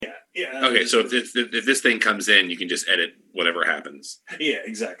Yeah. Okay, so if this thing comes in, you can just edit whatever happens. Yeah,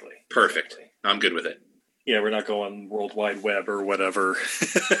 exactly. Perfect. Exactly. I'm good with it. Yeah, we're not going World Wide Web or whatever.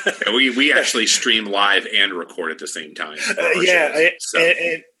 Yeah, we actually stream live and record at the same time. I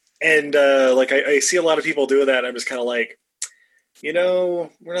see a lot of people doing that. And I'm just kind of like, we're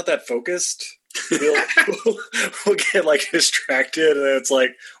not that focused. We'll get like distracted, and it's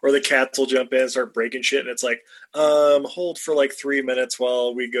like, or the cats will jump in and start breaking shit, and it's like, hold for like 3 minutes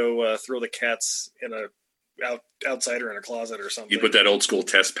while we go throw the cats in outside or in a closet or something. You put that old school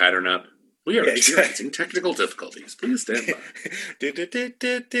test pattern up. We are experiencing technical difficulties. Please stand by.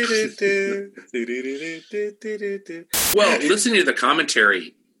 Well, listening to the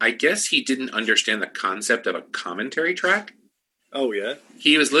commentary, I guess he didn't understand the concept of a commentary track. Oh, yeah?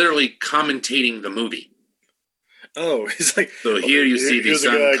 He was literally commentating the movie. Oh, he's like... So here you see the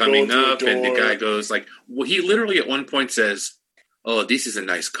sun coming up, and the guy goes like... Well, he literally at one point says, "Oh, this is a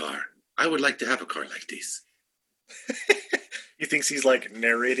nice car. I would like to have a car like this." He thinks he's like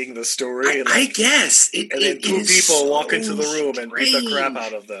narrating the story. I guess. And then two people walk into the room and beat the crap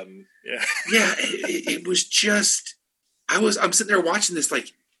out of them. Yeah. Yeah, it was just... I'm sitting there watching this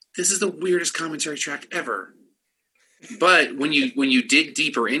like, this is the weirdest commentary track ever. But when you dig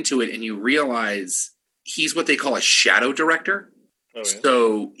deeper into it and you realize he's what they call a shadow director. Oh, yeah.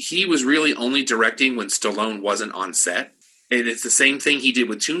 So he was really only directing when Stallone wasn't on set. And it's the same thing he did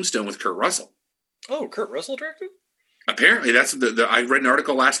with Tombstone with Kurt Russell. Oh, Kurt Russell directed? Apparently, that's I read an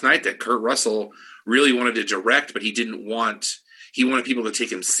article last night that Kurt Russell really wanted to direct, but he wanted people to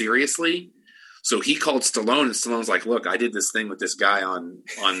take him seriously. So he called Stallone, and Stallone's like, "Look, I did this thing with this guy on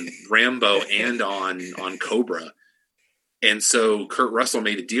Rambo and on Cobra." And so Kurt Russell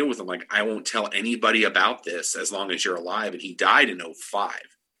made a deal with him, like, "I won't tell anybody about this as long as you're alive." And he died in 2005.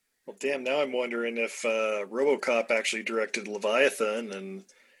 Well, damn, now I'm wondering if RoboCop actually directed Leviathan and,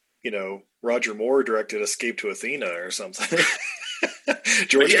 Roger Moore directed Escape to Athena or something.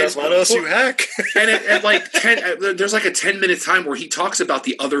 George Cosmatos, you hack. And at like 10, there's like a 10-minute time where he talks about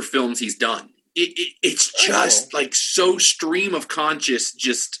the other films he's done. It's just like so stream of conscious,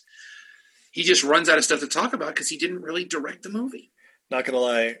 he just runs out of stuff to talk about because he didn't really direct the movie. Not gonna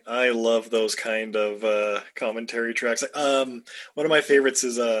lie, I love those kind of commentary tracks. One of my favorites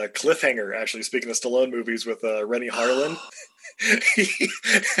is Cliffhanger, actually, speaking of Stallone movies with Rennie Harlan.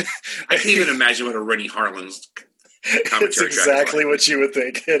 I can't even imagine what a Rennie Harlan's commentary it's exactly what you would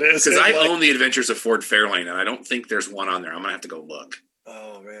think it is. Because I own The Adventures of Ford Fairlane, and I don't think there's one on there. I'm gonna have to go look.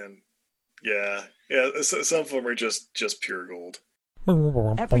 Oh man, yeah. Some of them are just pure gold.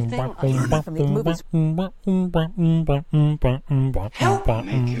 Everything I learned from these movies help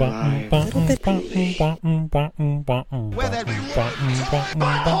make your life a little bit where that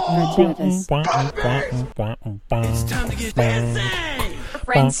it's time to get dancing.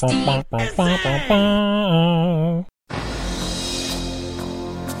 Friend Steve.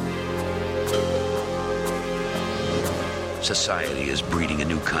 Society is breeding a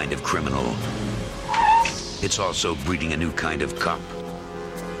new kind of criminal. It's also breeding a new kind of cop.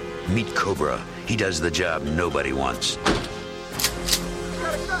 Meet Cobra. He does the job nobody wants.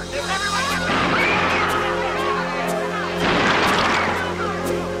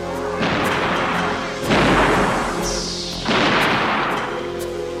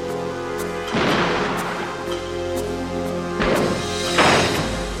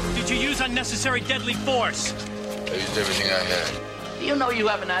 Did you use unnecessary deadly force? I used everything I had. Do you know you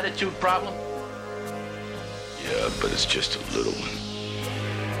have an attitude problem? Yeah, but it's just a little one.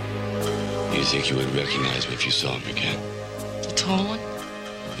 You think you would recognize me if you saw me again? The tall one?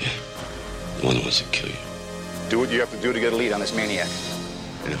 Yeah. The one that wants to kill you. Do what you have to do to get a lead on this maniac.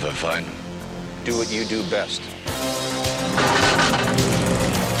 And if I find him? Do what you do best.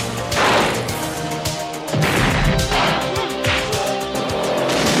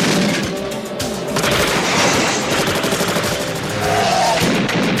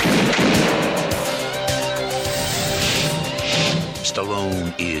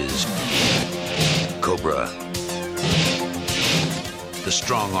 Stallone is Cobra, the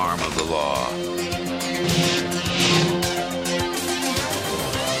strong arm of the law.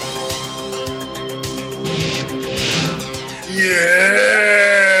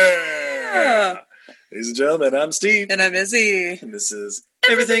 Yeah! Ladies and gentlemen, I'm Steve. And I'm Izzy. And this is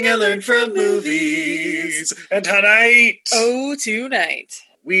Everything I Learned from Movies. And tonight... Oh, tonight.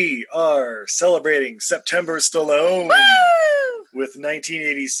 We are celebrating September Stallone. Woo! With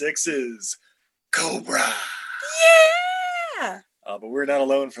 1986's Cobra. Yeah! But we're not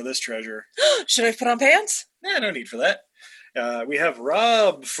alone for this treasure. Should I put on pants? Nah, no need for that. We have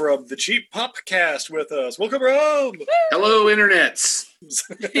Rob from the Cheap Popcast with us. Welcome, Rob! Hello, internets.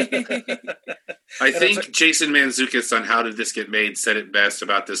 I think Jason Mantzoukas on How Did This Get Made said it best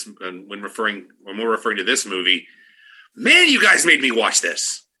about this when we're referring to this movie. Man, you guys made me watch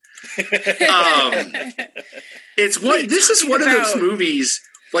this. This is one of those movies,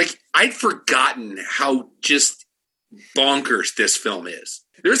 like, I'd forgotten how just bonkers this film is.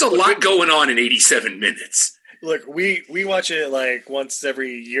 There's a lot going on in 87 minutes. Look, we watch it like once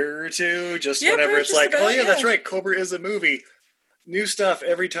every year or two, just whenever it's like, oh yeah, that's right, Cobra is a movie. New stuff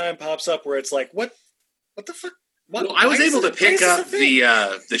every time pops up where it's like, what the fuck? Well, I was able to pick up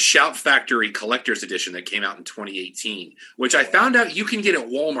the Shout Factory Collector's Edition that came out in 2018, which I found out you can get at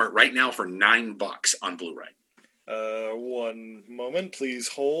Walmart right now for $9 on Blu-ray. One moment, please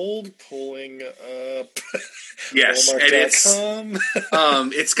hold. Pulling up. Yes, and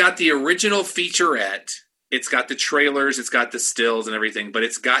Walmart.com. It's got the original featurette. It's got the trailers. It's got the stills and everything, but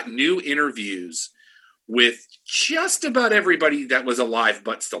it's got new interviews with just about everybody that was alive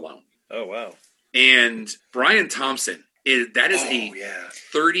but Stallone. Oh wow! And Brian Thompson is a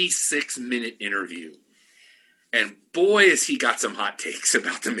 36-minute interview. And boy, has he got some hot takes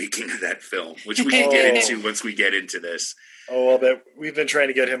about the making of that film, which we can get into once we get into this. Oh, I'll bet. We've been trying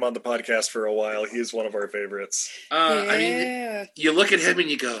to get him on the podcast for a while. He is one of our favorites. I mean, you look at him and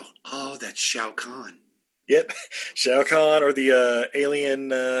you go, oh, that's Shao Kahn. Yep, Shao Kahn or the alien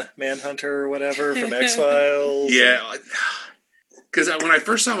manhunter or whatever from X-Files. Yeah, because when I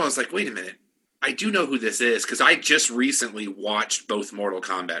first saw him, I was like, wait a minute. I do know who this is, because I just recently watched both Mortal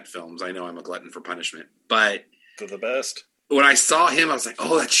Kombat films. I know I'm a glutton for punishment, but... They're the best. When I saw him, I was like,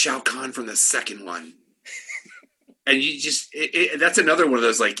 oh, that's Shao Kahn from the second one. And you just... that's another one of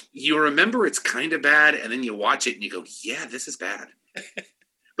those, like, you remember it's kind of bad, and then you watch it and you go, yeah, this is bad.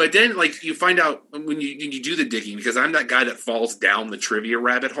 But then, like, you find out when you do the digging, because I'm that guy that falls down the trivia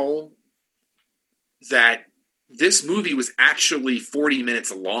rabbit hole, that this movie was actually 40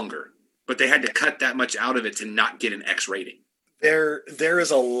 minutes longer. But they had to cut that much out of it to not get an X rating. There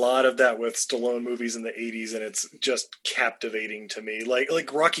is a lot of that with Stallone movies in the 80s, and it's just captivating to me.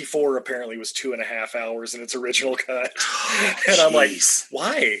 Like Rocky IV apparently was 2.5 hours in its original cut. And I'm like,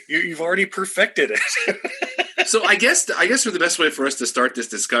 why? You've already perfected it. So I guess for the best way for us to start this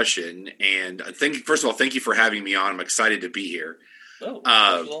discussion, and first of all, thank you for having me on. I'm excited to be here. Oh,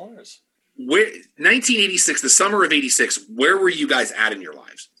 1986, the summer of 86, where were you guys at in your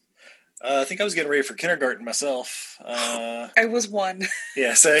lives? I think I was getting ready for kindergarten myself. I was one.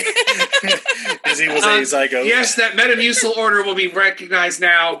 Yes, because he was a zygote. Yes, that Metamucil order will be recognized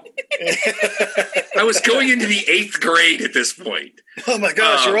now. I was going into the 8th grade at this point. Oh my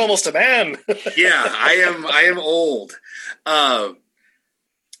gosh, you're almost a man. Yeah, I am old. But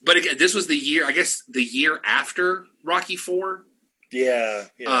again, this was the year after Rocky IV. Yeah.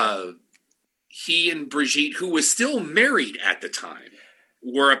 He and Brigitte, who was still married at the time,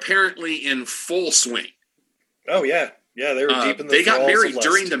 were apparently in full swing. Oh, yeah. Yeah, they were deep in the They got married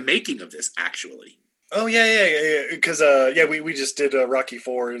during the making of this, actually. Oh, yeah. Because, we just did Rocky IV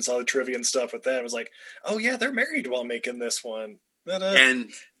and saw the trivia and stuff with that. It was like, oh, yeah, they're married while making this one.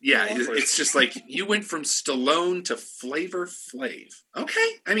 And, yeah, it's just like, you went from Stallone to Flavor Flav. Okay.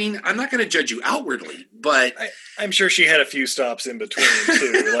 I mean, I'm not going to judge you outwardly, but... I'm sure she had a few stops in between,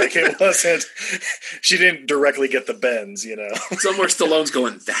 too. Like, it wasn't... She didn't directly get the bends, you know? Somewhere Stallone's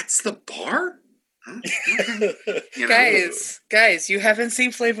going, that's the bar? Guys, you haven't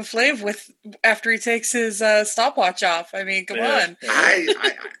seen Flavor Flav after he takes his stopwatch off. I mean, come on.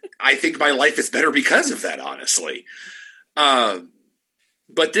 I think my life is better because of that, honestly.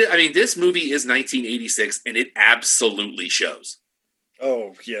 But this movie is 1986, and it absolutely shows.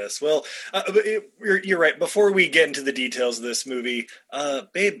 Oh, yes. Well, you're right. Before we get into the details of this movie,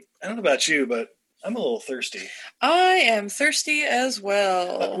 babe, I don't know about you, but I'm a little thirsty. I am thirsty as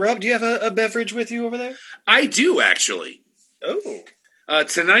well. Rob, do you have a beverage with you over there? I do, actually. Oh.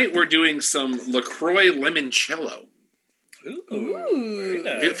 Tonight we're doing some LaCroix Limoncello. Ooh. Feeling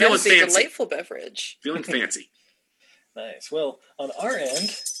That's fancy. a delightful beverage. Feeling fancy. Nice. Well, on our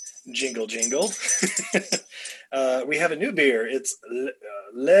end, jingle. We have a new beer. It's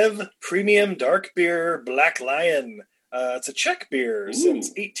Lev Premium Dark Beer Black Lion. It's a Czech beer since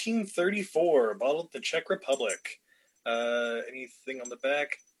 1834, bottled in the Czech Republic. Anything on the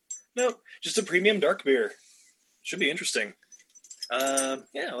back? Nope, just a premium dark beer. Should be interesting.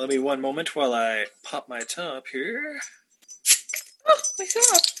 Let me one moment while I pop my top here. Oh, my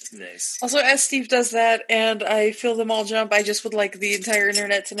top. Nice. Also, as Steve does that, and I feel them all jump, I just would like the entire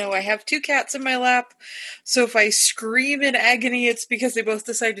internet to know I have 2 cats in my lap, so if I scream in agony, it's because they both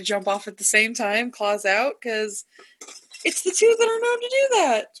decide to jump off at the same time, claws out, because It's the two that are known to do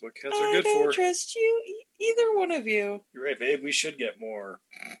that. That's what cats are I good don't for. trust you, either one of you. You're right, babe. We should get more.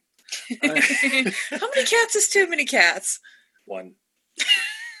 How many cats is too many cats? One.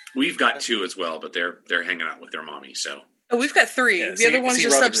 We've got 2 as well, but they're hanging out with their mommy. So Oh, we've got 3. Yeah, the other one's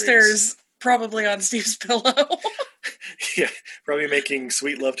just Robin upstairs, probably on Steve's pillow. Yeah, probably making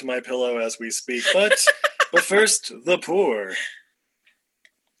sweet love to my pillow as we speak. But first, the pour.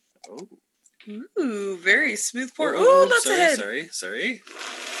 Oh. Ooh, very smooth pour. Oh, Ooh, that's a head. Sorry.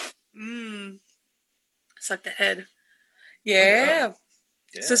 Suck the head. Yeah. Oh,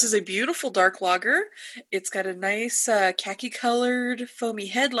 yeah. So this is a beautiful dark lager. It's got a nice khaki-colored foamy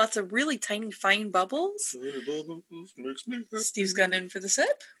head, lots of really tiny fine bubbles. Steve's gone in for the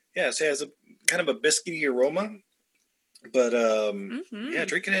sip. Yeah, so it has a kind of a biscuity aroma, but yeah,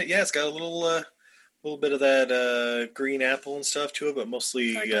 drinking it. Yeah, it's got a little bit of that green apple and stuff to it, but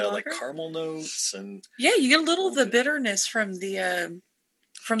mostly like caramel notes and yeah, you get a little of the bitterness from the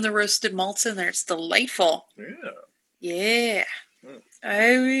roasted malts in there. It's delightful. Yeah. I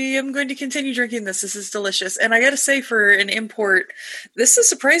am going to continue drinking this. This is delicious. And I got to say, for an import, this is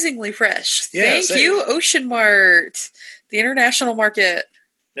surprisingly fresh. Yeah, Thank you, Ocean Mart, the international market.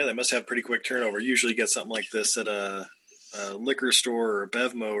 Yeah, they must have pretty quick turnover. Usually get something like this at a liquor store or a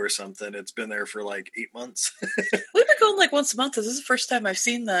Bevmo or something. It's been there for like 8 months. We've been going like once a month. This is the first time I've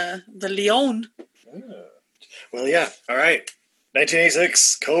seen the Leon. Well, yeah. All right.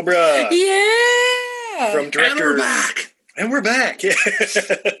 1986, Cobra. Yeah. From director... And we're back. And we're back. Yeah.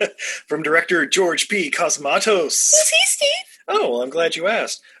 From director George P. Cosmatos. Who's he, Steve? Oh, well, I'm glad you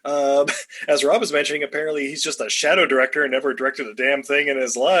asked. As Rob was mentioning, apparently he's just a shadow director and never directed a damn thing in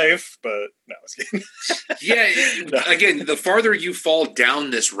his life. But no, I was kidding. Yeah, again, the farther you fall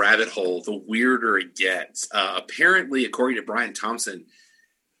down this rabbit hole, the weirder it gets. Apparently, according to Brian Thompson,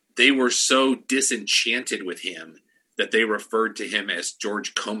 they were so disenchanted with him that they referred to him as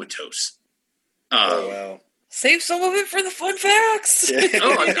George Comatose. Oh, wow. Save some of it for the fun facts. Yeah.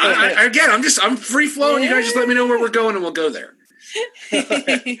 I'm free flowing. You guys just let me know where we're going and we'll go there.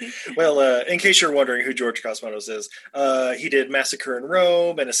 Well, in case you're wondering who George Cosmatos is, he did Massacre in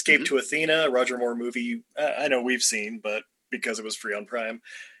Rome and Escape to Athena, a Roger Moore movie I know we've seen, but because it was free on Prime.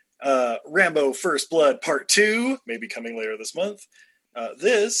 Rambo First Blood Part 2, maybe coming later this month.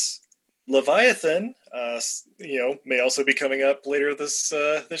 This, Leviathan, may also be coming up later this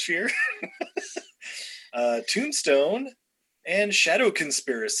year. Tombstone and Shadow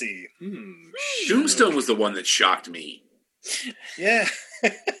Conspiracy. Tombstone was the one that shocked me. Yeah.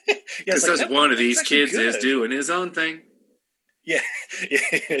 Because one of these kids is doing his own thing. Yeah.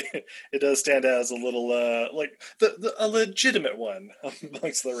 It does stand out as a little, like, a legitimate one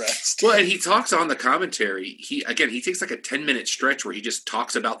amongst the rest. Well, and he talks on the commentary. He takes like a 10-minute stretch where he just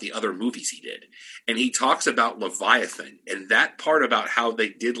talks about the other movies he did. And he talks about Leviathan. And that part about how they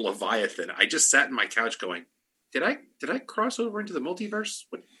did Leviathan, I just sat in my couch going, did I cross over into the multiverse?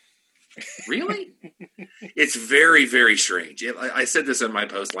 What? Really? It's very, very strange. I said this in my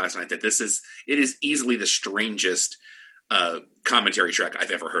post last night that it is easily the strangest commentary track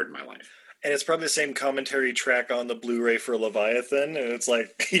I've ever heard in my life. And it's probably the same commentary track on the Blu-ray for Leviathan, and it's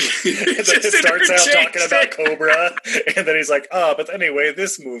like it starts out talking about Cobra, and then he's like, but anyway,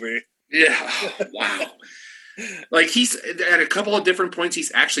 this movie. Yeah, wow. Like he's at a couple of different points,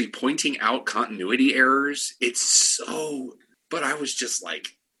 he's actually pointing out continuity errors. It's so, but I was just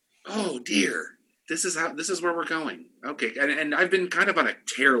like, oh dear, this is where we're going. Okay, and I've been kind of on a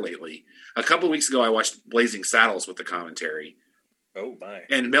tear lately. A couple of weeks ago, I watched Blazing Saddles with the commentary. Oh my!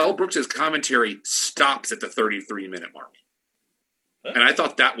 And Mel Brooks' commentary stops at the 33-minute mark, and I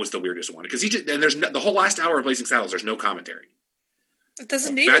thought that was the weirdest one because there's the whole last hour of Blazing Saddles. There's no commentary. It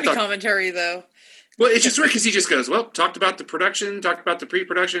doesn't need any commentary though. Well, it's just weird because he just goes, well, talked about the production, talked about the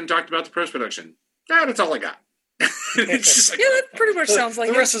pre-production, talked about the post-production. That's all I got. It's just like, yeah, that pretty much sounds like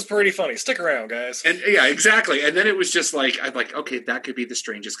the rest is pretty funny. Stick around, guys. And yeah, exactly. And then it was just like, I'm like, okay, that could be the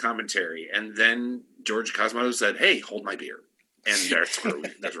strangest commentary. And then George Cosmatos said, hey, hold my beer. And that's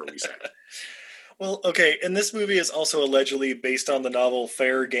where we sat. Well, okay, and this movie is also allegedly based on the novel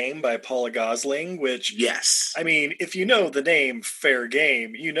Fair Game by Paula Gosling, which... Yes. I mean, if you know the name Fair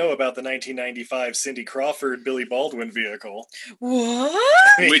Game, you know about the 1995 Cindy Crawford, Billy Baldwin vehicle. What?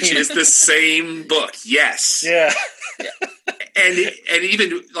 Which is the same book, yes. Yeah. And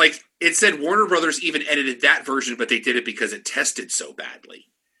even, like, it said Warner Brothers even edited that version, but they did it because it tested so badly.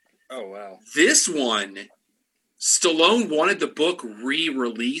 Oh, wow. This one... Stallone wanted the book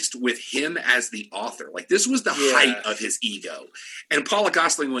re-released with him as the author. Like, this was the height of his ego. And Paula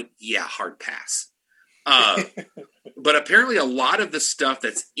Gosling went, yeah, hard pass. But apparently a lot of the stuff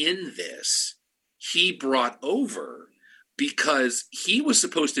that's in this, he brought over because he was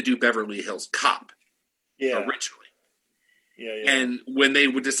supposed to do Beverly Hills Cop originally. Yeah. And when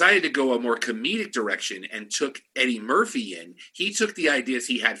they decided to go a more comedic direction and took Eddie Murphy in, he took the ideas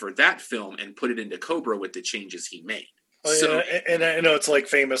he had for that film and put it into Cobra with the changes he made. And I know it's like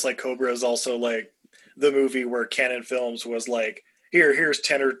famous, like Cobra is also like the movie where Canon Films was like, here's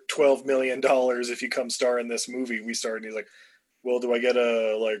 10 or 12 million dollars if you come star in this movie we starred. And he's like, well, do I get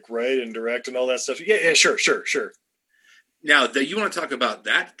a like write and direct and all that stuff? Yeah, sure. Now, you want to talk about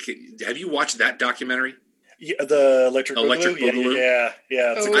that? Have you watched that documentary? Yeah, the Electric Boogaloo?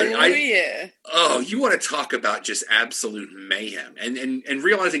 Yeah. Oh, you want to talk about just absolute mayhem. And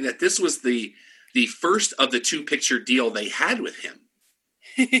realizing that this was the first of the 2-picture deal they had with him.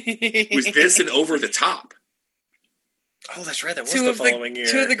 Was this and Over the Top? Oh, that's right. That was the following year.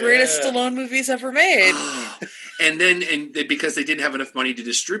 2 of the greatest Stallone movies ever made. And because they didn't have enough money to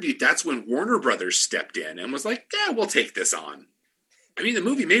distribute, that's when Warner Brothers stepped in and was like, yeah, we'll take this on. I mean, the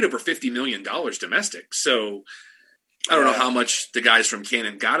movie made over $50 million domestic. So I don't know how much the guys from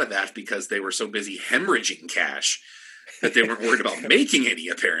Canon got of that because they were so busy hemorrhaging cash that they weren't worried about making any,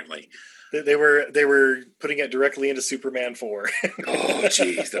 apparently. They were putting it directly into Superman 4. Oh,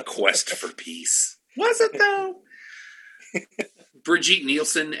 geez, the quest for peace. Was it, though? Brigitte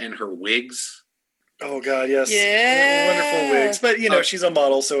Nielsen and her wigs. Oh, God, yes. Yeah. Wonderful wigs. But, she's a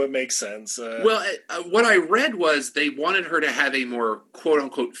model, so it makes sense. What I read was they wanted her to have a more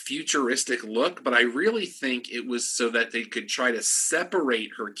quote-unquote futuristic look, but I really think it was so that they could try to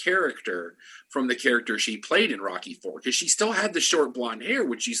separate her character from the character she played in Rocky IV, because she still had the short blonde hair,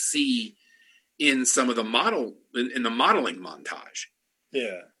 which you see in some of the in the modeling montage.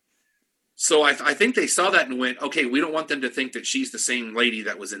 Yeah. So I think they saw that and went, okay, we don't want them to think that she's the same lady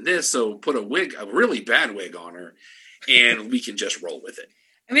that was in this, so put a really bad wig on her, and we can just roll with it.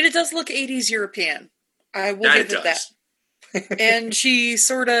 I mean, it does look 80s European. I will give it that. And she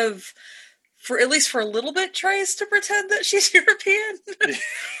sort of, at least for a little bit, tries to pretend that she's European.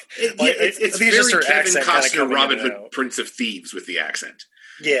 It's very Kevin Costner, Robin Hood, Prince of Thieves with the accent.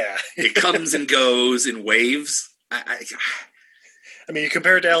 Yeah. It comes and goes in waves. I mean, you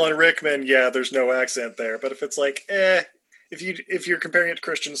compare it to Alan Rickman, there's no accent there. But if it's like, if you're comparing it to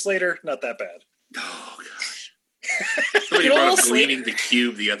Christian Slater, not that bad. Oh, gosh. Somebody brought up Gleaming the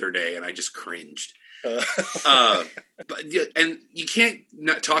Cube the other day, and I just cringed. And you can't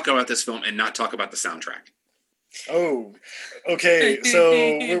not talk about this film and not talk about the soundtrack. Oh, okay. So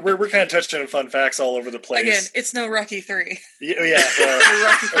we're kind of touching on fun facts all over the place. Again, it's no Rocky 3. Yeah,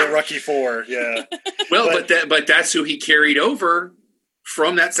 Rocky 4. Yeah. Well, but that's who he carried over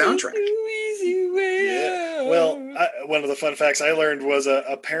from that soundtrack. Yeah. Well, one of the fun facts I learned was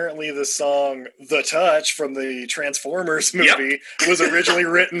apparently the song "The Touch" from the Transformers movie was originally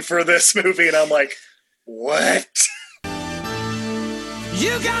written for this movie, and I'm like, what? You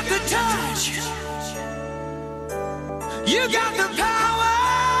got the touch. You got the power.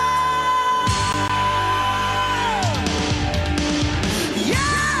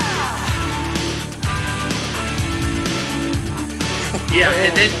 Yeah,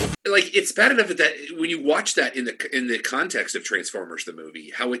 and then it's bad enough that when you watch that in the context of Transformers the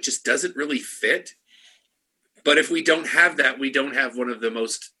movie, how it just doesn't really fit. But if we don't have that, we don't have one of the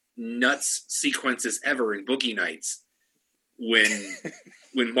most nuts sequences ever in Boogie Nights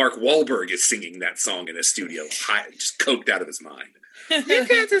when Mark Wahlberg is singing that song in a studio, just coked out of his mind. You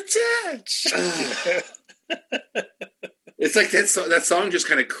got the touch. It's like that song just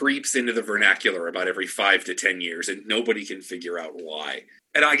kind of creeps into the vernacular about every 5 to 10 years, and nobody can figure out why.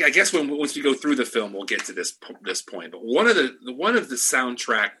 And I guess once we go through the film, we'll get to this point. But one of the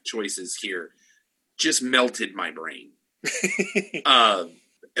soundtrack choices here just melted my brain.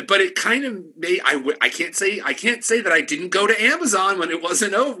 But it kind of made I can't say that I didn't go to Amazon when it was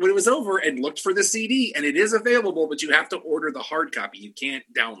over and looked for the CD, and it is available, but you have to order the hard copy. You can't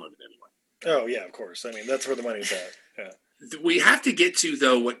download it anywhere. Oh yeah, of course. I mean, that's where the money's at. Yeah. We have to get to,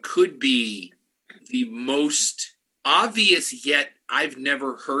 though, what could be the most obvious, yet I've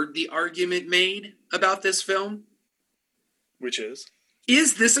never heard the argument made about this film. Which is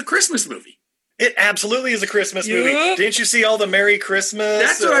this a Christmas movie? It absolutely is a Christmas movie. Didn't you see all the Merry Christmas?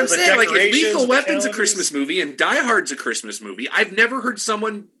 That's what I'm saying. Like, if Lethal Weapon's a Christmas movie and Die Hard's a Christmas movie, I've never heard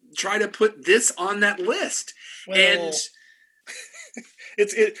someone try to put this on that list. Well, and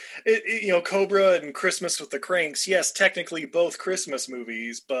It Cobra and Christmas with the Cranks, yes, technically both Christmas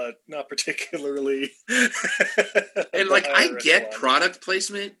movies, but not particularly. And I get product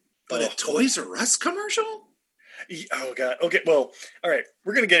placement, but a Toys R Us commercial? Oh god. Okay, well, all right,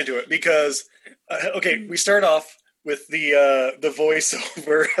 we're gonna get into it because we start off with the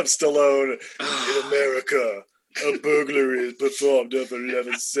voiceover of Stallone in America. A burglary is performed every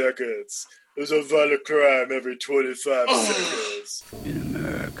 11 seconds. There's a violent crime every 25 seconds. In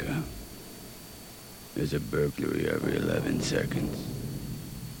America, there's a burglary every 11 seconds.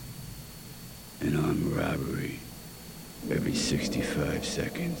 An armed robbery every 65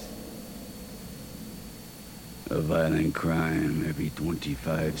 seconds. A violent crime every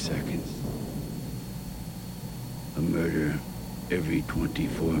 25 seconds. A murder every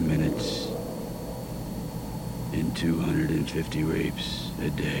 24 minutes. And 250 rapes a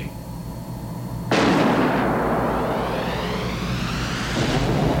day.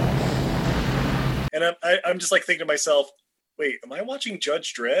 And I'm just like thinking to myself, wait, am I watching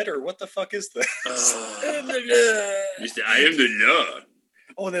Judge Dredd or what the fuck is this? I am the law.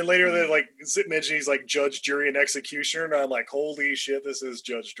 Oh, and then later they like mention he's like judge, jury, and executioner, and I'm like, holy shit, this is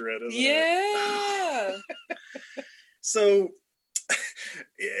Judge Dredd, isn't it? So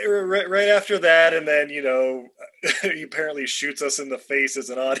right after that, and then he apparently shoots us in the face as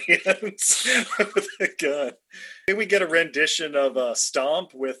an audience with a gun. Then we get a rendition of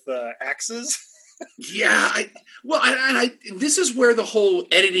Stomp with axes. Yeah, this is where the whole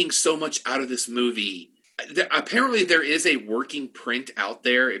editing so much out of this movie. Apparently, there is a working print out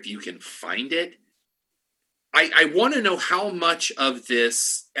there if you can find it. I want to know how much of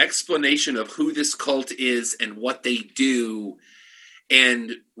this explanation of who this cult is and what they do,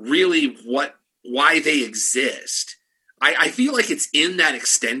 and really why they exist. I feel like it's in that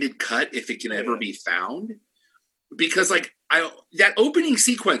extended cut if it can ever be found, because that opening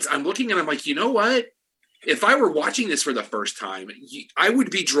sequence, I'm looking and I'm like, you know what? If I were watching this for the first time, I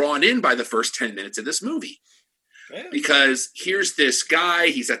would be drawn in by the first 10 minutes of this movie. Yeah. Because here's this guy,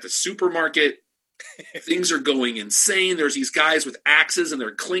 he's at the supermarket, things are going insane. There's these guys with axes and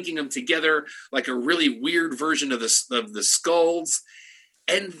they're clinking them together like a really weird version of the skulls.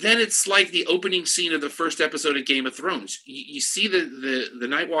 And then it's like the opening scene of the first episode of Game of Thrones. You see the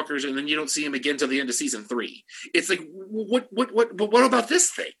Nightwalkers, and then you don't see them again till the end of season 3. It's like, what about this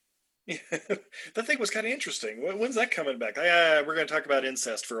thing? That thing was kind of interesting. When's that coming back? We're going to talk about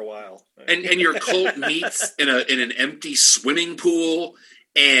incest for a while. And your cult meets in an empty swimming pool,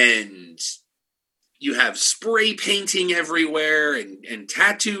 and you have spray painting everywhere and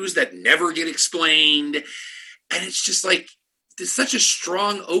tattoos that never get explained. And it's just like, it's such a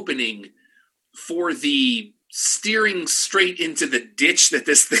strong opening for the steering straight into the ditch that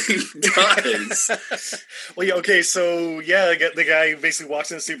this thing does. Well, yeah, okay, so yeah, the guy basically walks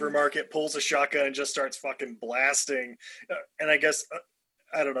in the supermarket, pulls a shotgun, and just starts fucking blasting. And I guess,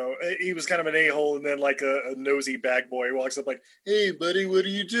 I don't know, he was kind of an a-hole, and then like a nosy bag boy walks up like, "Hey, buddy, what are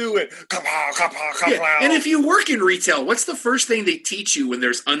you doing?" Kapow, kapow, kapow. Yeah. And if you work in retail, what's the first thing they teach you when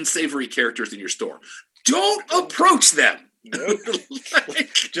there's unsavory characters in your store? Don't approach them. Nope.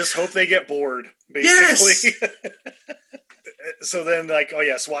 Just hope they get bored, basically. Yes! So then, like, oh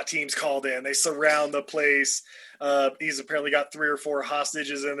yeah, SWAT team's called in. They surround the place. He's apparently got 3 or 4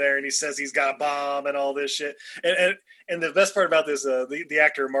 hostages in there, and he says he's got a bomb and all this shit. And the best part about this, the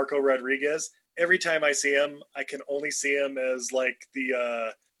actor Marco Rodriguez, every time I see him, I can only see him as like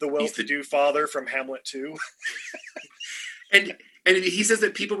the well-to-do father from Hamlet 2. and he says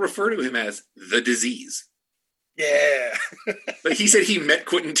that people refer to him as the disease. Yeah. Like he said he met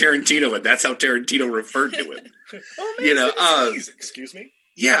Quentin Tarantino, and that's how Tarantino referred to him. Oh, man, excuse me?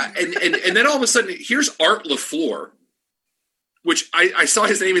 Yeah, and then all of a sudden, here's Art LaFleur, which I saw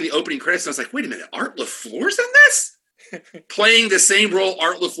his name in the opening credits, and I was like, wait a minute, Art LaFleur's in this? Playing the same role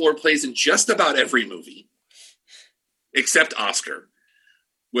Art LaFleur plays in just about every movie, except Oscar,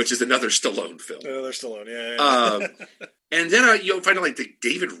 which is another Stallone film. Oh, they're Stallone, yeah. And then you'll find out like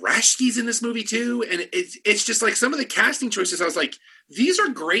David Rashke's in this movie too, and it's just like some of the casting choices. I was like, these are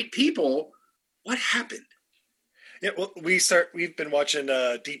great people. What happened? Yeah, well, we've been watching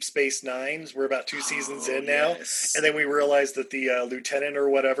Deep Space Nine. We're about 2 seasons in now, yes. And then we realized that the lieutenant or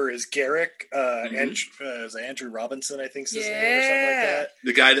whatever is Garrick. Andrew Robinson, I think is his name or something like that.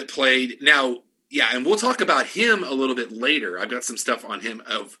 The guy that played and we'll talk about him a little bit later. I've got some stuff on him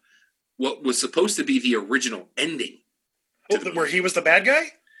of what was supposed to be the original ending. Where he was the bad guy?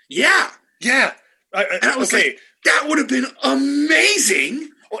 Yeah. Yeah. I was like, that would have been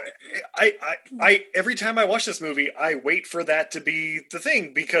amazing. I every time I watch this movie, I wait for that to be the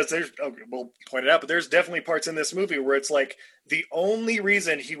thing, because we'll point it out, but there's definitely parts in this movie where it's like the only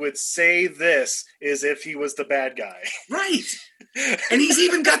reason he would say this is if he was the bad guy. Right. And he's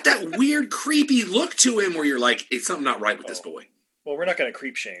even got that weird, creepy look to him where you're like, it's something not right with this boy. Well, we're not going to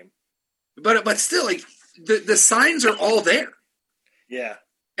creep shame. But still, like, the signs are all there. Yeah.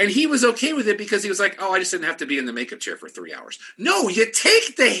 And he was okay with it because he was like, oh, I just didn't have to be in the makeup chair for 3 hours. No, you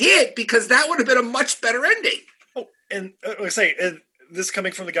take the hit because that would have been a much better ending. And I say, this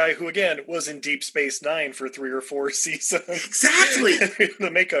coming from the guy who, again, was in Deep Space Nine for 3 or 4 seasons. Exactly. In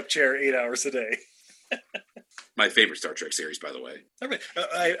the makeup chair 8 hours a day. My favorite Star Trek series, by the way.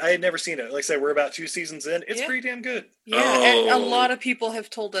 I had never seen it. Like I said, we're about 2 seasons in. It's pretty damn good. Yeah, and a lot of people have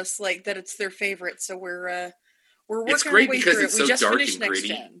told us like that it's their favorite. So we're working It's great our way because through it's it. so We just dark finished and Next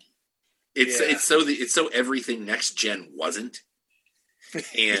gritty. Gen. It's so everything Next Gen wasn't.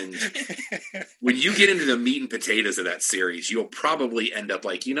 And when you get into the meat and potatoes of that series, you'll probably end up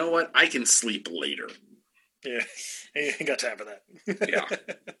like, you know what? I can sleep later. Yeah, I ain't got time for that. Yeah.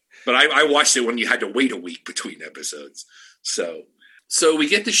 But I watched it when you had to wait a week between episodes. So we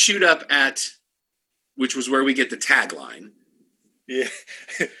get the shoot up at, which was where we get the tagline. Yeah.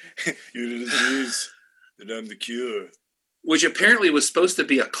 You did this, and I'm the cure. Which apparently was supposed to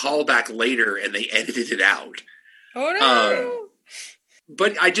be a callback later, and they edited it out. Oh no!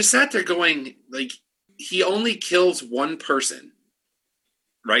 But I just sat there going, like, he only kills one person,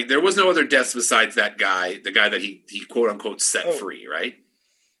 right? There was no other deaths besides that guy, the guy that he quote unquote set free, right?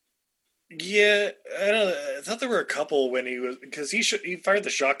 Yeah, I don't know. I thought there were a couple when he was, because he fired the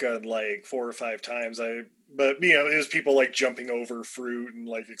shotgun like 4 or 5 times. But you know, it was people like jumping over fruit and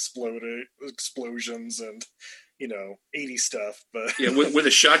like explosions and 80 stuff. But yeah, with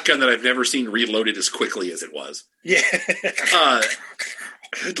a shotgun that I've never seen reloaded as quickly as it was. Yeah.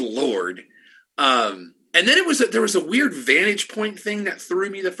 Good Lord. And then there was a weird vantage point thing that threw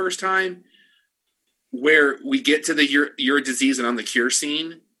me the first time, where we get to the you're a disease and I'm the cure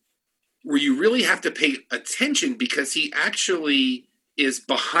scene, where you really have to pay attention because he actually is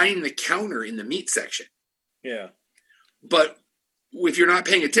behind the counter in the meat section. Yeah. But if you're not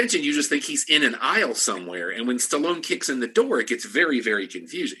paying attention, you just think he's in an aisle somewhere. And when Stallone kicks in the door, it gets very, very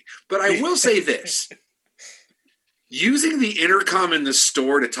confusing. But I will say this. Using the intercom in the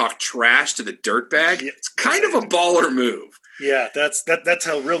store to talk trash to the dirtbag, it's kind of a baller move. Yeah, that's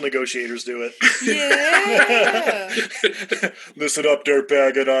how real negotiators do it. Yeah. Listen up,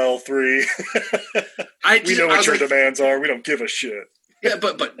 dirtbag in aisle 3. We know what your demands are. We don't give a shit. Yeah,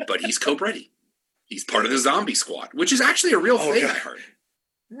 but he's Cobretti. He's part of the zombie squad, which is actually a real thing, I heard.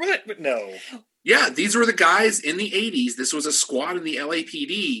 What? But no. Yeah, these were the guys in the 80s. This was a squad in the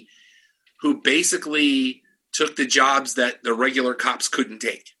LAPD who basically took the jobs that the regular cops couldn't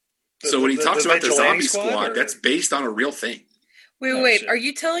take. So when he talks about the zombie squad, that's based on a real thing. Wait. Shit. Are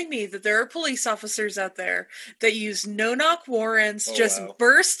you telling me that there are police officers out there that use no-knock warrants,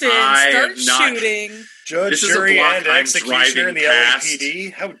 burst in, start shooting? Judge, jury, and executioner in the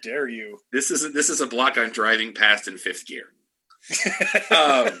LAPD? How dare you? This is a block I'm driving past in 5th gear.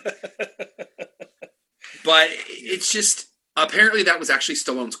 But it's just, apparently that was actually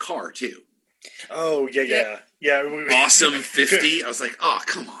Stallone's car, too. Oh, yeah. Awesome 50. I was like, oh,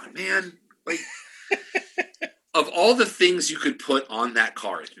 come on, man. Like, of all the things you could put on that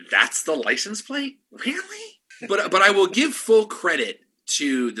car, that's the license plate? Really? But I will give full credit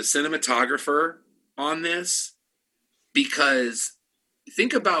to the cinematographer on this, because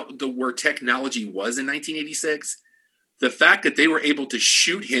think about where technology was in 1986. The fact that they were able to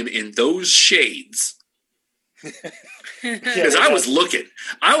shoot him in those shades. Because I was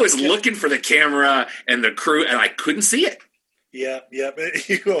looking for the camera and the crew, and I couldn't see it. Yeah.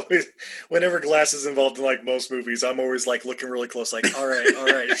 You always, whenever glass is involved in like most movies, I'm always like looking really close. Like, all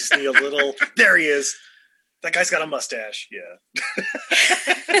right, just need a little. There he is. That guy's got a mustache. Yeah.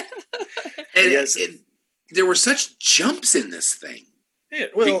 And there were such jumps in this thing. Yeah,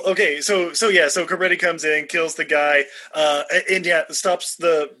 well, okay, so Cobretti comes in, kills the guy, and stops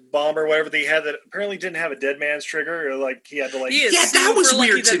the bomb or whatever they had that apparently didn't have a dead man's trigger, or like he had to like. That was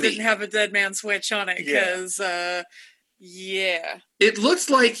weird to me. Didn't have a dead man switch on it because, it looks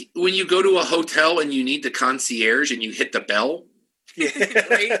like when you go to a hotel and you need the concierge and you hit the bell. Yeah,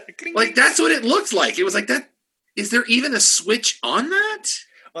 right? Like that's what it looked like. It was like that. Is there even a switch on that?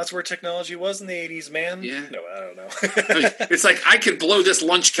 Well, that's where technology was in the 80s, man. Yeah. No, I don't know. It's like, I could blow this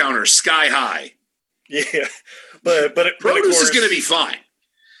lunch counter sky high. Yeah. But produce is going to be fine.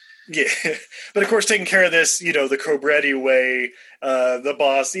 Yeah. But of course, taking care of this, the Cobretti way, the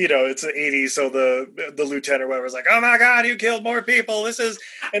boss, it's the 80s, so the lieutenant or whatever is like, oh my God, you killed more people.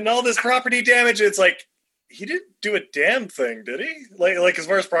 And all this property damage. It's like, he didn't do a damn thing, did he? Like as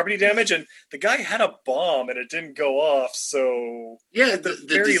far as property damage, and the guy had a bomb and it didn't go off. So yeah, the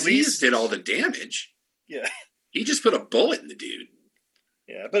disease did all the damage. Yeah, he just put a bullet in the dude.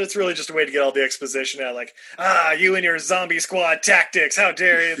 Yeah, but it's really just a way to get all the exposition out. Like, you and your zombie squad tactics! How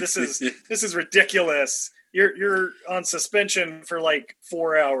dare you? This is ridiculous. you're on suspension for like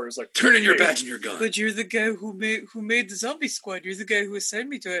 4 hours. Like, turn in your badge and your gun. But you're the guy who made the zombie squad. You're the guy who assigned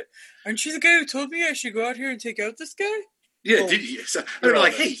me to it. Aren't you the guy who told me I should go out here and take out this guy? Yeah, did you? So, they're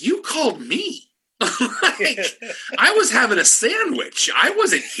like, hey, you called me. Like, I was having a sandwich. I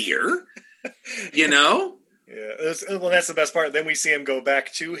wasn't here. You know? Yeah, well, that's the best part. Then we see him go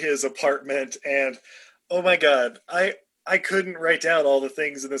back to his apartment, and oh my god, I couldn't write down all the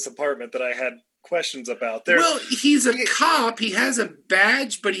things in this apartment that I had questions about. Well, he's a cop. He has a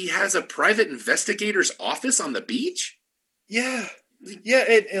badge, but he has a private investigator's office on the beach. Yeah,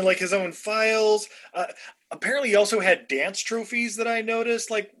 and like his own files. Apparently, he also had dance trophies that I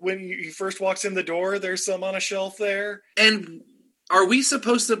noticed. Like when he first walks in the door, there's some on a shelf there. And are we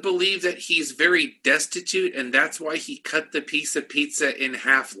supposed to believe that he's very destitute, and that's why he cut the piece of pizza in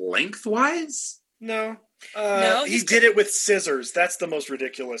half lengthwise? No. No, he did it with scissors. That's the most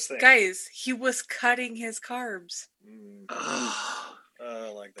ridiculous thing. Guys, he was cutting his carbs.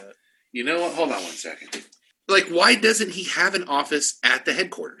 I like that. You know what? Hold on 1 second. Like, why doesn't he have an office at the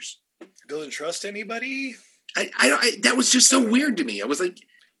headquarters? Doesn't trust anybody? I that was just so weird to me. I was like,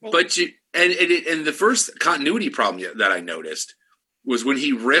 well, but you, and the first continuity problem that I noticed was when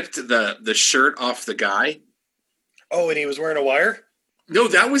he ripped the shirt off the guy. Oh, and he was wearing a wire? No,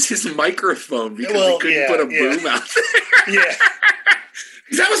 that was his microphone because he couldn't put a boom out there. Yeah.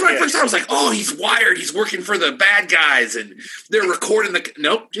 That was my first time. I was like, oh, he's wired. He's working for the bad guys, and they're recording the...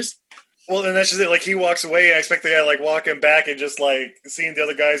 Nope, just... Well, and that's just it. Like, he walks away, I expect the guy, like, walking back and just, like, seeing the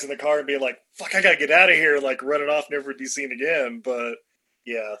other guys in the car and being like, fuck, I gotta get out of here, like, running off, never be seen again. But,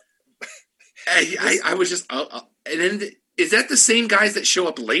 yeah. I was just... and then, is that the same guys that show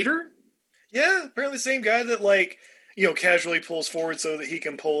up later? Yeah, apparently the same guy that, like... You know, casually pulls forward so that he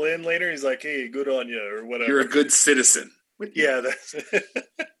can pull in later. He's like, hey, good on you, or whatever. You're a good citizen. Yeah. That's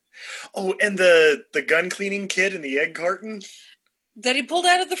oh, and the gun cleaning kit in the egg carton? That he pulled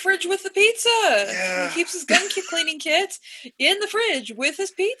out of the fridge with the pizza. Yeah. He keeps his gun cleaning kits in the fridge with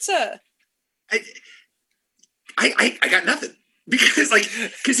his pizza. I got nothing.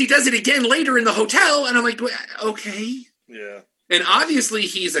 Because he does it again later in the hotel, and I'm like, okay. Yeah. And obviously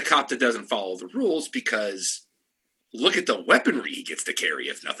he's a cop that doesn't follow the rules because... Look at the weaponry he gets to carry,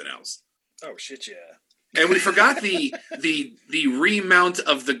 if nothing else. Oh shit, yeah! And we forgot the remount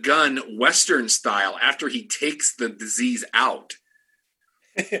of the gun Western style after he takes the disease out,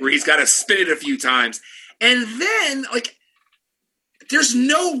 where he's got to spin it a few times, and then like, there's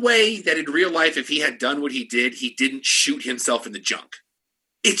no way that in real life, if he had done what he didn't shoot himself in the junk.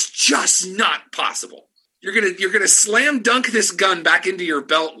 It's just not possible. You're gonna slam dunk this gun back into your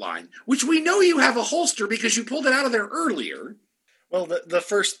belt line, which we know you have a holster because you pulled it out of there earlier. Well, the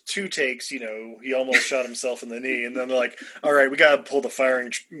first two takes, you know, he almost shot himself in the knee, and then they're like, "All right, we gotta pull the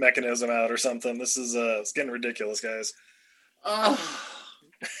firing mechanism out or something. This is it's getting ridiculous, guys." Oh.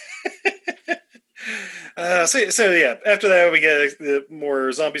 So yeah. After that, we get the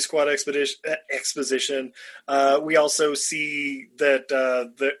more Zombie Squad exposition. We also see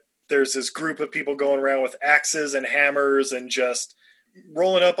that there's this group of people going around with axes and hammers and just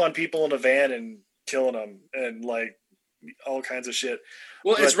rolling up on people in a van and killing them and like all kinds of shit.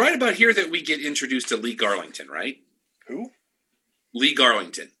 Well, it's right about here that we get introduced to Lee Garlington, right? Who? Lee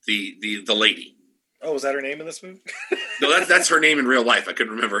Garlington, the lady. Oh, is that her name in this movie? No, that's her name in real life. I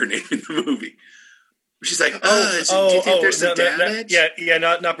couldn't remember her name in the movie. She's like, do you think there's some damage?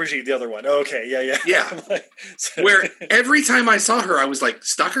 Not Brigitte, the other one. Oh, okay, yeah. Yeah. Where every time I saw her, I was like,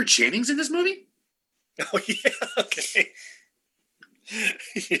 Stockard Channing's in this movie? Oh, yeah, okay.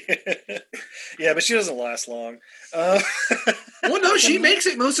 Yeah, but she doesn't last long. Well, no, she makes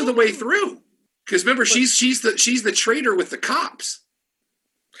it most of the way through. Because remember, she's the traitor with the cops.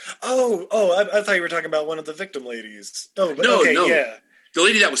 Oh, I thought you were talking about one of the victim ladies. Oh, but, no, yeah. The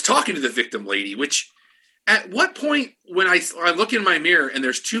lady that was talking to the victim lady, which... At what point, when I look in my mirror and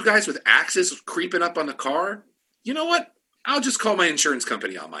there's two guys with axes creeping up on the car, you know what? I'll just call my insurance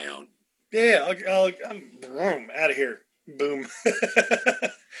company on my own. Yeah, I'm out of here. Boom.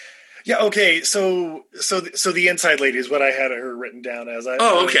 Yeah, okay. So the inside lady is what I had her written down as.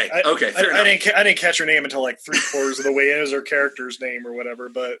 Okay. Fair enough. I didn't catch her name until like 3/4 of the way in. It was her character's name or whatever.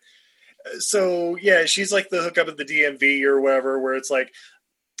 But so yeah, she's like the hookup at the DMV or whatever, where it's like.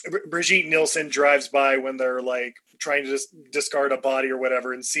 Brigitte Nielsen drives by when they're like trying to just discard a body or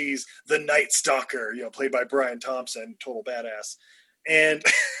whatever and sees the Night Stalker, you know, played by Brian Thompson, total badass. And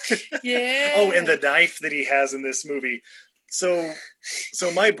yeah. Oh, and the knife that he has in this movie. So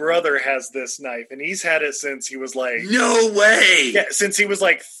my brother has this knife and he's had it since he was like, no way. Yeah, since he was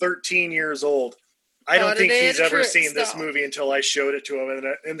like 13 years old. I don't think he's ever seen this movie until I showed it to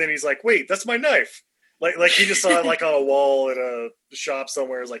him. And then he's like, wait, that's my knife. Like he just saw it like on a wall in a shop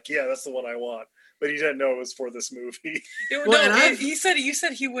somewhere. It's like, yeah, that's the one I want. But he didn't know it was for this movie. You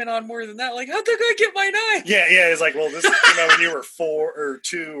said he went on more than that. Like, how'd the guy get my knife? Yeah. It's like, well, this came out when you were 4 or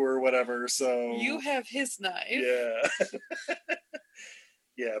 2 or whatever. So you have his knife. Yeah.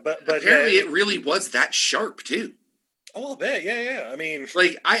 Yeah, but apparently it really was that sharp too. Oh, I bet. Yeah. I mean,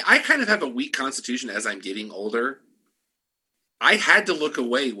 like I kind of have a weak constitution as I'm getting older. I had to look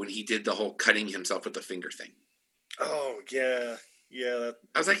away when he did the whole cutting himself with the finger thing. Oh yeah.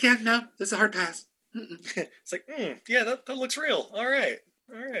 I was like, yeah, no, this is a hard pass. It's like, yeah, that looks real. All right.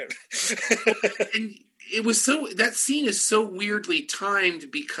 And it was that scene is so weirdly timed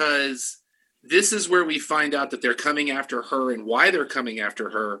because this is where we find out that they're coming after her and why they're coming after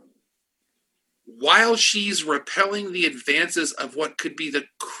her while she's repelling the advances of what could be the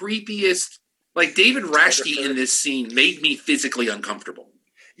creepiest. Like, David Rashke in this scene made me physically uncomfortable.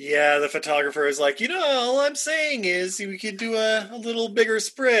 Yeah, the photographer is like, all I'm saying is we could do a little bigger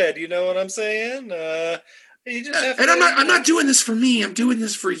spread. You know what I'm saying? You just have and I'm not doing this for me. I'm doing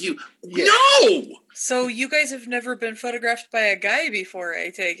this for you. Yeah. No! So you guys have never been photographed by a guy before,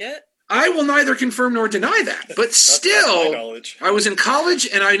 I take it? I will neither confirm nor deny that. But still, I was in college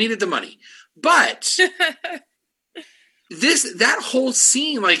and I needed the money. But that whole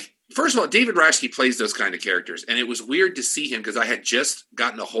scene, like, first of all, David Rashke plays those kind of characters, and it was weird to see him because I had just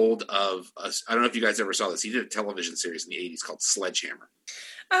gotten a hold of I don't know if you guys ever saw this. He did a television series in the 80s called Sledgehammer.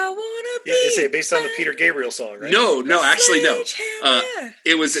 I wanna be. Yeah, is it based on the Peter Gabriel song, right? No, actually no.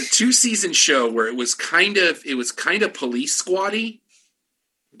 It was a 2-season show where it was kind of police squad-y,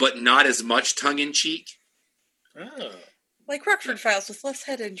 but not as much tongue in cheek. Oh, like Rockford Files with less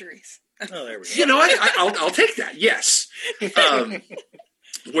head injuries. Oh, there we go. You know, I'll take that. Yes.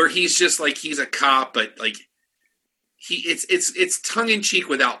 Where he's just like, he's a cop, but like it's tongue in cheek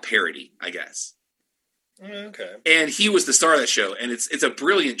without parody, I guess. Okay. And he was the star of that show, and it's a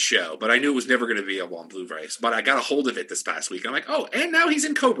brilliant show, but I knew it was never going to be available on Blu-ray. But I got a hold of it this past week. I'm like, oh, and now he's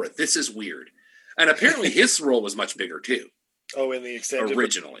in Cobra. This is weird. And apparently his role was much bigger too. Oh, in the extended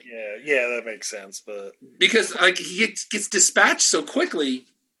originally. Yeah, that makes sense. But because like he gets dispatched so quickly,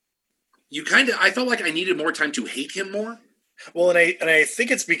 I felt like I needed more time to hate him more. Well, and I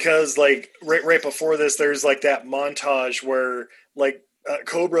think it's because like right before this, there's like that montage where like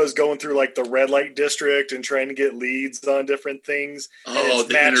Cobra's going through like the red light district and trying to get leads on different things. Oh, and it's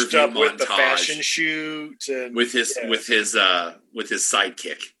the matched up montage. with the fashion shoot and with his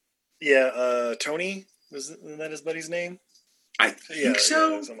sidekick. Yeah, Tony, isn't that his buddy's name? I think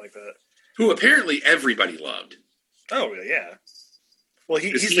so. Yeah, something like that. Who apparently everybody loved. Oh yeah. Well,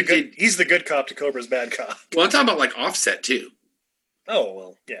 he's the good cop to Cobra's bad cop. Well, I'm talking about like Offset too. Oh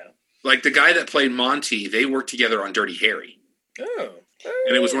well, yeah. Like the guy that played Monty, they worked together on Dirty Harry. Oh.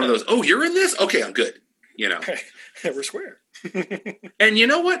 And it was one of those, oh, you're in this? Okay, I'm good. You know. We're square. And you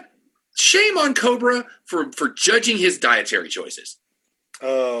know what? Shame on Cobra for judging his dietary choices.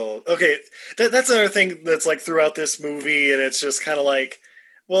 Oh, okay. That's another thing that's like throughout this movie, and it's just kind of like,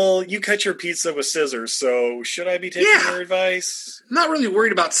 well, you cut your pizza with scissors, so should I be taking your advice? I'm not really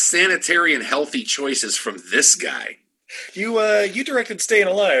worried about sanitary and healthy choices from this guy. You directed Staying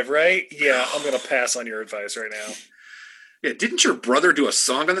Alive, right? Yeah, I'm going to pass on your advice right now. Yeah, didn't your brother do a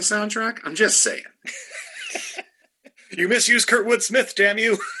song on the soundtrack? I'm just saying. You misused Kurtwood Smith, damn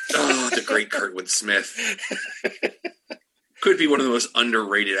you. Oh, the great Kurtwood Smith. Could be one of the most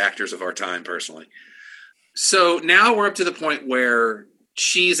underrated actors of our time, personally. So now we're up to the point where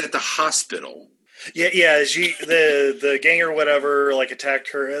she's at the hospital. Yeah. The gang or whatever like attacked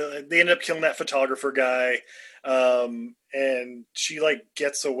her. They ended up killing that photographer guy, and she like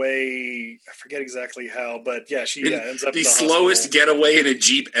gets away. I forget exactly how, but yeah, she ends up the in the slowest hospital. getaway in a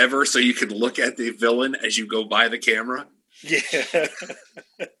Jeep ever, so you can look at the villain as you go by the camera. Yeah.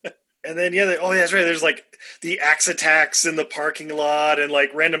 And then that's right. There's like the axe attacks in the parking lot, and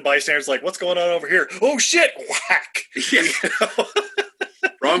like random bystanders like, "What's going on over here?" Oh shit! Whack! Yeah.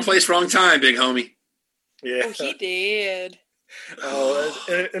 Wrong place, wrong time, big homie. Yeah. Oh, he did.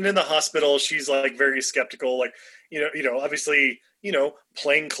 Oh, and in the hospital, she's like very skeptical. Like, obviously,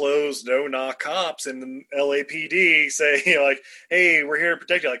 plain clothes, no knock cops, and the LAPD say, like, "Hey, we're here to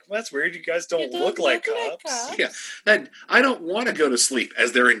protect you." Like, well, that's weird. You guys don't look like cops. Yeah, and I don't want to go to sleep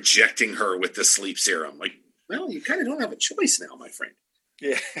as they're injecting her with the sleep serum. Like, well, you kind of don't have a choice now, my friend.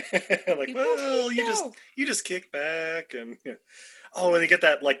 Yeah, like, well, you just kick back and. Oh, and you get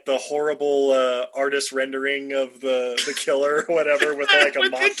that like the horrible artist rendering of the killer or whatever with like a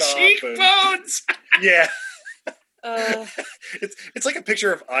mop top. Cheekbones. Yeah. It's like a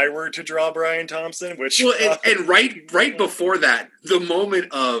picture of I were to draw Brian Thompson, which and right before that, the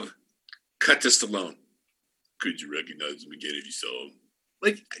moment of cut to Stallone. Could you recognize him again if you saw him?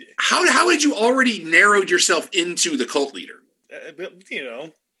 Like, how had you already narrowed yourself into the cult leader? You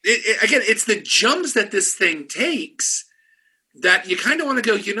know. Again, it's the jumps that this thing takes that you kind of want to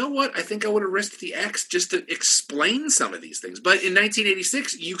go, you know what? I think I would have risked the X just to explain some of these things. But in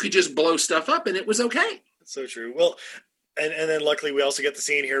 1986, you could just blow stuff up and it was okay. That's so true. Well, and then luckily we also get the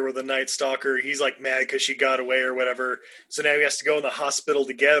scene here where the Night Stalker, he's like mad because she got away or whatever. So now he has to go in the hospital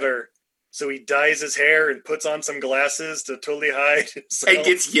together. So he dyes his hair and puts on some glasses to totally hide himself. And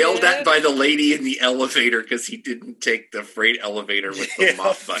gets yelled at by the lady in the elevator because he didn't take the freight elevator with the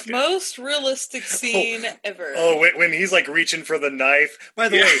mop bucket. Most realistic scene ever. Oh, when he's like reaching for the knife. By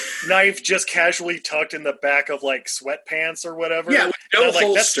the way, knife just casually tucked in the back of like sweatpants or whatever. Yeah, with no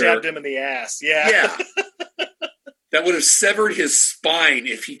holster. That stabbed him in the ass. Yeah. Yeah. That would have severed his spine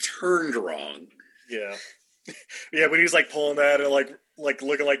if he turned wrong. Yeah. Yeah, when he's like pulling that and like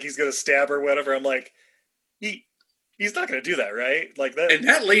looking like he's gonna stab her or whatever, I'm like, he's not gonna do that, right? Like that. And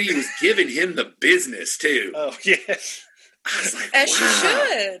that lady was giving him the business too. Oh yeah. I was like, as wow. she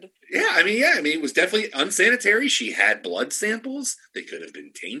should. Yeah, I mean, it was definitely unsanitary. She had blood samples. They could have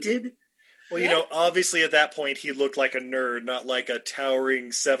been tainted. Well, you know, obviously at that point he looked like a nerd, not like a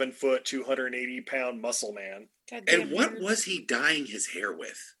towering 7 foot, 280-pound muscle man. And what was he dyeing his hair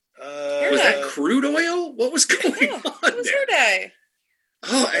with? Hair was dye. that crude oil? What was going on What was there? her day?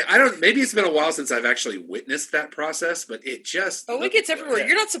 Oh, I don't. Maybe it's been a while since I've actually witnessed that process, but it just. Oh, it gets everywhere. Yeah.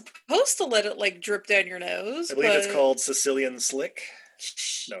 You're not supposed to let it like drip down your nose. I believe but... it's called Sicilian Slick.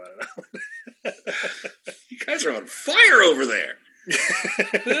 No, I don't know. You guys are on fire over there.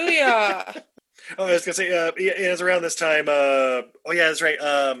 Booyah. Oh, I was gonna say, it was around this time. That's right.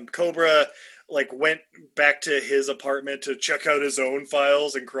 Cobra like went back to his apartment to check out his own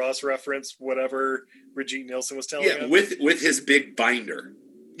files and cross-reference whatever Brigitte Nielsen was telling him. with his big binder.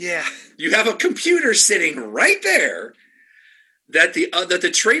 Yeah, you have a computer sitting right there that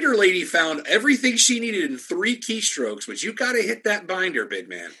the trader lady found everything she needed in 3 keystrokes, but you got to hit that binder, big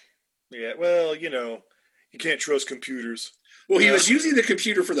man. Yeah, well, you know, you can't trust computers. Well, he was using the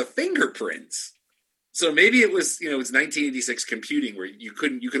computer for the fingerprints. So maybe it was, it's 1986 computing where you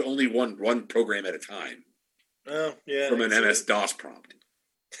could only run program at a time. Oh, yeah. From an MS-DOS prompt.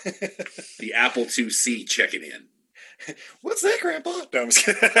 The Apple IIc checking in. What's that, Grandpa? No, I'm just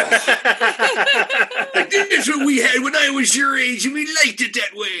kidding. Like, this is what we had when I was your age, and we liked it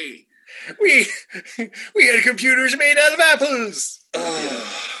that way. We had computers made out of apples.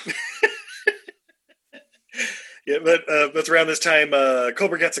 Yeah, but that's around this time,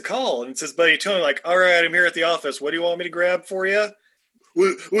 Cobra gets a call, and says, buddy Tony, like, all right, I'm here at the office. What do you want me to grab for you?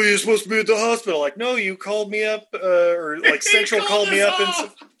 Well, you're supposed to be at the hospital. Like, no, you called me up, or like Central called me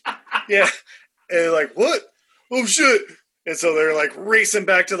up. Yeah. And like, what? Oh, shit. And so they're like racing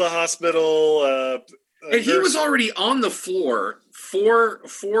back to the hospital. And he was already on the floor, four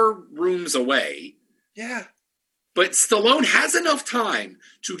rooms away. Yeah. But Stallone has enough time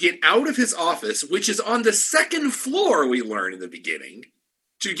to get out of his office, which is on the 2nd floor, we learn in the beginning,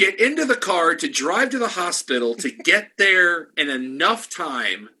 to get into the car, to drive to the hospital, to get there in enough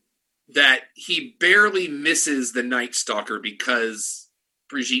time that he barely misses the Night Stalker because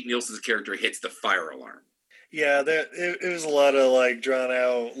Brigitte Nielsen's character hits the fire alarm. Yeah, it was a lot of, like, drawn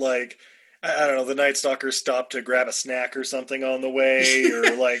out, like, I don't know, the Night Stalker stopped to grab a snack or something on the way,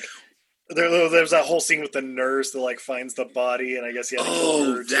 or, like... There's that whole scene with the nurse that like finds the body, and I guess he had to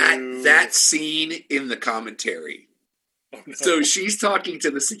kill her too. That scene in the commentary. Oh, no. So she's talking to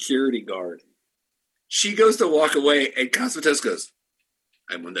the security guard. She goes to walk away, and Cosmatos goes,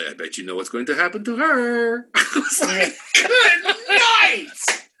 I bet you know what's going to happen to her. I was like, good night!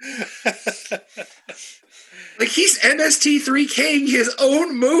 Like, he's MST3K'ing his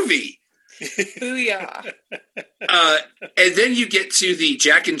own movie. Booyah. And then you get to the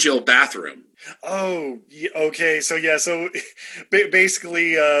Jack and Jill bathroom. Oh, okay. So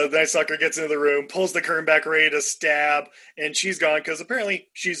basically, the Night Stalker gets into the room, pulls the curtain back, ready to stab, and she's gone because apparently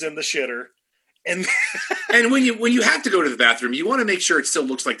she's in the shitter. And and when you have to go to the bathroom, you want to make sure it still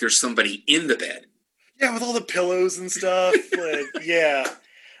looks like there's somebody in the bed. Yeah, with all the pillows and stuff. Like, yeah,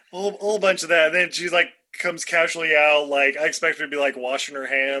 a whole bunch of that. And then she's like, comes casually out, like, I expect her to be like washing her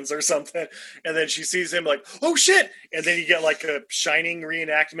hands or something, and then she sees him like, oh shit, and then you get like a Shining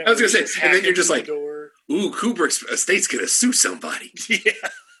reenactment. I was gonna say, and then you're just like, door. Ooh, Kubrick's estate's gonna sue somebody.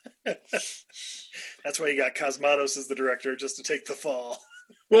 Yeah. That's why you got Cosmatos as the director, just to take the fall.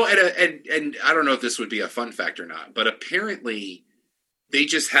 Well, and I don't know if this would be a fun fact or not, but apparently they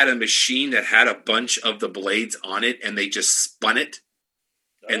just had a machine that had a bunch of the blades on it, and they just spun it.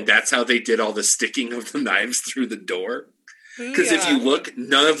 And that's how they did all the sticking of the knives through the door. Because if you look,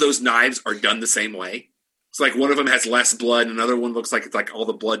 none of those knives are done the same way. It's like one of them has less blood, and another one looks like it's like all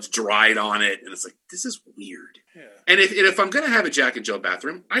the blood's dried on it, and it's like, this is weird. Yeah. And if I'm going to have a Jack and Jill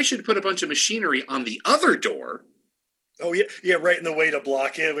bathroom, I should put a bunch of machinery on the other door. Oh, yeah, right in the way to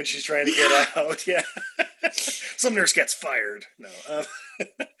block it when she's trying to get out. Yeah. Some nurse gets fired. No.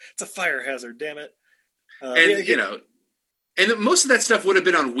 It's a fire hazard, damn it. And most of that stuff would have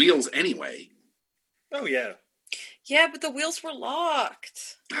been on wheels anyway. Oh, yeah. Yeah, but the wheels were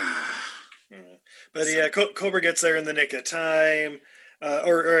locked. But yeah, Cobra gets there in the nick of time.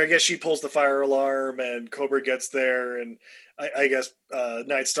 Or I guess she pulls the fire alarm and Cobra gets there, and I guess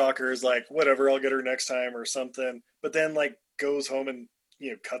Night Stalker is like, whatever, I'll get her next time or something. But then like goes home and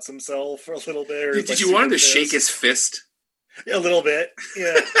cuts himself for a little bit. Or Did you want him to shake his fist? A little bit,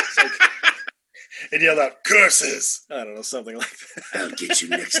 yeah. And yell out, curses! I don't know, something like that. I'll get you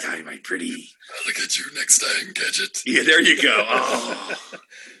next time, my pretty. I'll get you next time, Gadget. Yeah, there you go. Oh.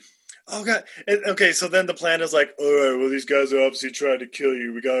 Oh, God. Okay, so then the plan is like, all right, well, these guys are obviously trying to kill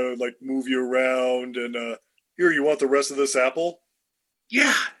you. We gotta, like, move you around, and, here, you want the rest of this apple?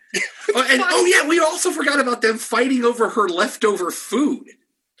 Yeah. Yeah, we also forgot about them fighting over her leftover food.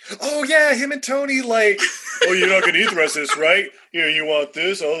 Oh, yeah, him and Tony, like, oh, you're not gonna eat the rest of this, right? Here, you want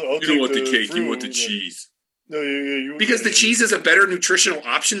this? I'll you don't want the cake, you want the cheese. No, you because the cheese is a better nutritional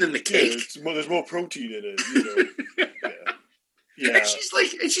option than the cake? Yeah, there's more protein in it, Yeah. And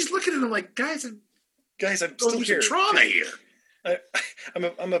she's looking at him like, guys, I'm still here. Trauma here.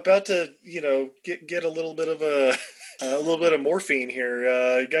 I'm about to, get a little bit of morphine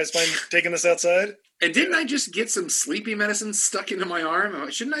here. You guys mind taking this outside? And didn't I just get some sleepy medicine stuck into my arm?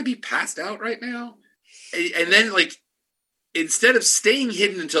 Shouldn't I be passed out right now? And then, like, instead of staying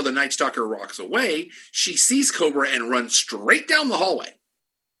hidden until the Night Stalker walks away, she sees Cobra and runs straight down the hallway.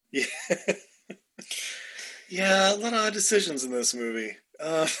 Yeah. Yeah, a lot of odd decisions in this movie.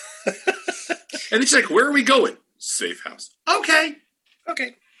 And it's like, where are we going? Safe house. Okay.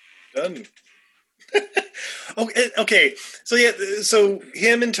 Done. Okay. So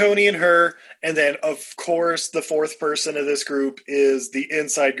him and Tony and her, and then of course the fourth person of this group is the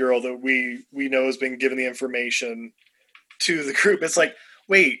inside girl that we know has been given the information to the group. It's like,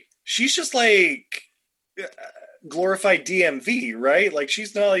 wait, she's just like glorified DMV, right? Like,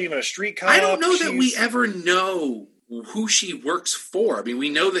 she's not even a street cop. I don't know that we ever know who she works for. I mean, we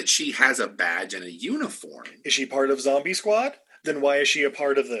know that she has a badge and a uniform. Is she part of Zombie Squad? Then why is she a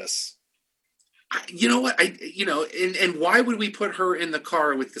part of this? You know what? And why would we put her in the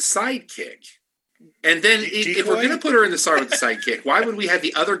car with the sidekick? And then if we're going to put her in the car with the sidekick, why would we have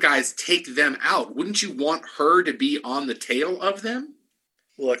the other guys take them out? Wouldn't you want her to be on the tail of them?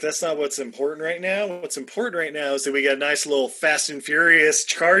 Look, that's not what's important right now. What's important right now is that we got a nice little Fast and Furious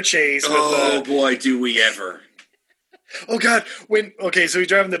car chase. Boy, do we ever. Oh, God. So he's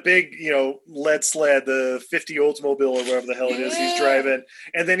driving the big, lead sled, the 50 Oldsmobile or whatever the hell it is he's driving.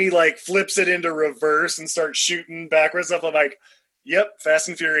 And then he, like, flips it into reverse and starts shooting backwards up. I'm like, yep, Fast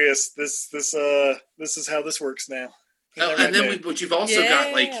and Furious. This is how this works now. But you've also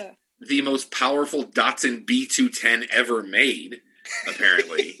got, like, the most powerful Datsun B210 ever made.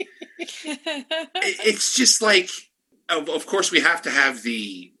 Apparently. It's just like, of course we have to have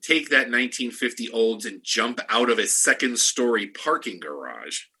the take that 1950 Olds and jump out of a second-story parking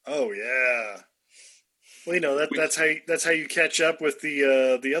garage. Oh yeah. Well, that's how you catch up with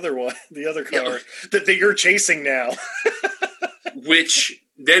the other one, the other car that you're chasing now. Which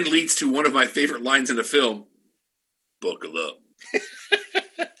then leads to one of my favorite lines in the film, "Buckle up."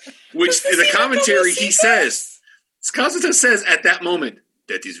 Which in the commentary he says, Esposito says at that moment,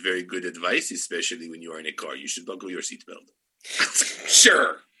 "That is very good advice, especially when you are in a car. You should buckle your seatbelt."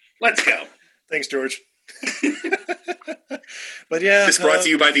 Sure. Let's go. Thanks, George. But yeah. This brought to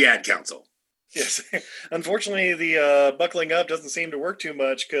you by the Ad Council. Yes. Unfortunately, the buckling up doesn't seem to work too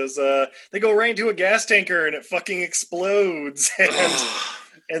much because they go right into a gas tanker and it fucking explodes.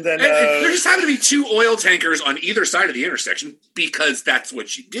 And then there just happen to be two oil tankers on either side of the intersection because that's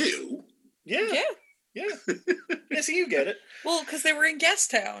what you do. Yeah. Yeah, so you get it. Well, because they were in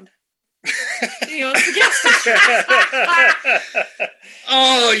Gastown. It's the Gastown.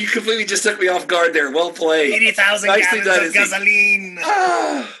 Oh, you completely just took me off guard there. Well played. 80,000 gallons of gasoline.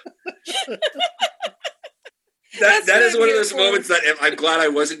 That is one of those moments that I'm glad I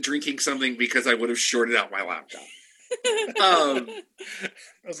wasn't drinking something because I would have shorted out my laptop. And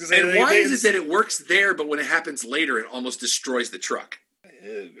why is it that it works there, but when it happens later, it almost destroys the truck?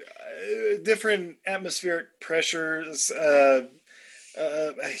 Different atmospheric pressures. I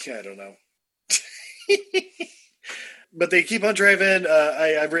don't know. But they keep on driving.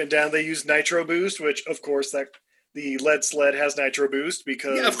 I've written down they use Nitro Boost, which of course the lead sled has Nitro Boost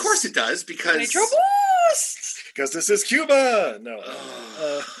because Nitro Boost. Ghost! Because this is Cuba. No.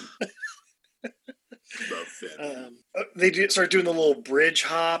 They start doing the little bridge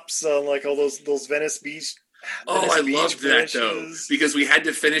hops on like all those Venice Beach. I loved that though, because we had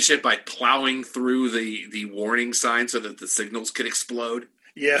to finish it by plowing through the warning sign so that the signals could explode.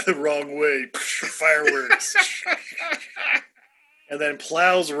 Yeah, the wrong way. Fireworks. And then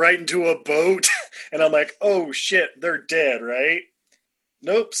plows right into a boat. And I'm like, oh shit, they're dead, right?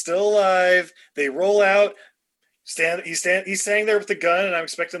 Nope, still alive. They roll out. He's standing there with the gun, and I'm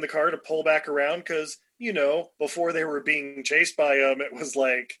expecting the car to pull back around because, before they were being chased by him, it was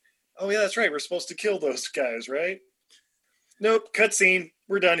like, oh yeah, that's right, we're supposed to kill those guys, right? Nope, cutscene.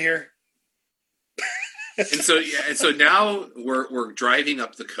 We're done here. and so now we're driving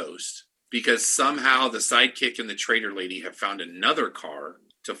up the coast because somehow the sidekick and the trader lady have found another car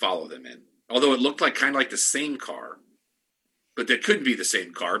to follow them in. Although it looked kind of like the same car. But that couldn't be the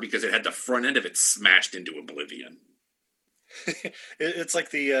same car because it had the front end of it smashed into oblivion. It's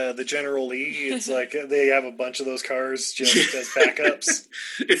like the General Lee. It's like they have a bunch of those cars just as backups.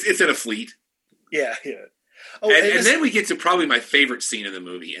 It's in a fleet. Yeah. Oh, and then we get to probably my favorite scene in the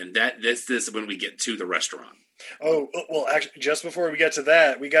movie, and this is when we get to the restaurant. Oh, well, actually, just before we get to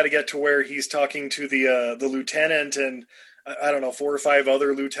that, we got to get to where he's talking to the lieutenant and I don't know, 4 or 5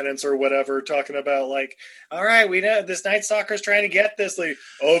 other lieutenants or whatever, talking about like, all right, we know this Night Stalker's trying to get this. Like,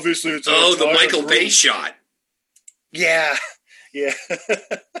 obviously, it's the Michael Bay shot. Yeah.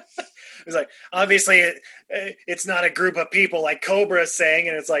 It's like, obviously, it's not a group of people like Cobra's saying,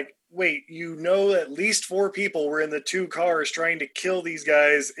 and it's like, wait, at least 4 people were in the 2 cars trying to kill these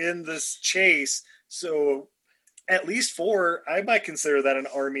guys in this chase, so at least 4, I might consider that an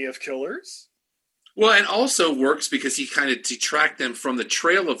army of killers. Well, and also works because he kind of detract them from the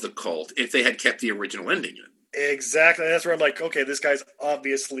trail of the cult if they had kept the original ending in. Exactly. That's where I'm like, okay, this guy's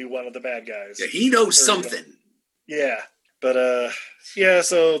obviously one of the bad guys. Yeah, he knows something. Yeah. But,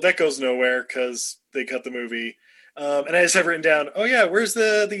 so that goes nowhere because they cut the movie. And I just have written down, oh yeah, where's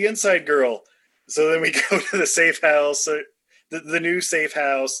the inside girl? So then we go to the safe house, the new safe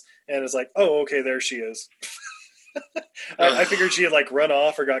house, and it's like, oh, okay, there she is. I figured she had like run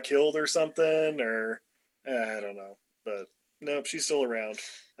off or got killed or something, or I don't know, but nope, she's still around.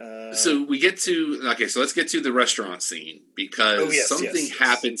 So we get to so let's get to the restaurant scene because something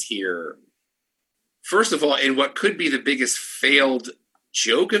happens here. First of all, in what could be the biggest failed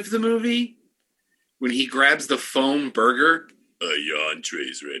joke of the movie, when he grabs the foam burger, your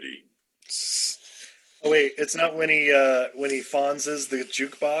entree's ready. Oh wait, it's not when he Fonzes the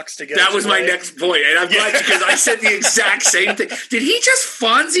jukebox to get. That was my next point, and I'm glad because I said the exact same thing. Did he just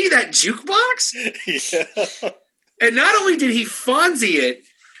Fonzie that jukebox? Yeah. And not only did he Fonzie it,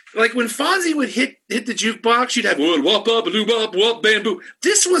 like when Fonzie would hit the jukebox, you'd have wop up, wop bamboo.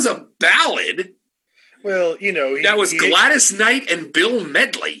 This was a ballad. Well, that was Gladys Knight and Bill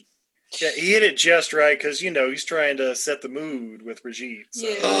Medley. Yeah, he hit it just right because he's trying to set the mood with Brigitte. So.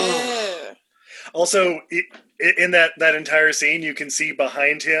 Yeah. Also, in that entire scene, you can see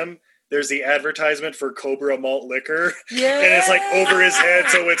behind him, there's the advertisement for Cobra Malt Liquor. Yeah. And it's like over his head,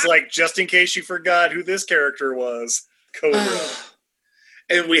 so it's like, just in case you forgot who this character was, Cobra.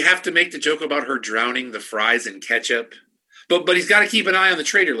 And we have to make the joke about her drowning the fries in ketchup. But he's got to keep an eye on the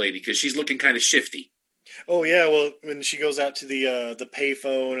trader lady because she's looking kind of shifty. Oh, yeah, well, when she goes out to the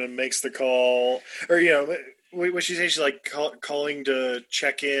payphone and makes the call, or, what she says, she's like calling to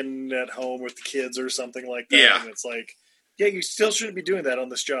check in at home with the kids or something like that. Yeah. And it's like, yeah, you still shouldn't be doing that on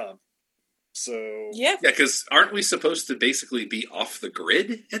this job. So yeah, because aren't we supposed to basically be off the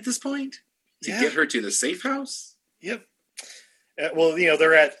grid at this point to get her to the safe house? Yep. Well,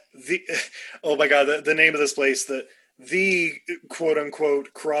 they're at the. Oh my God, the name of this place, the quote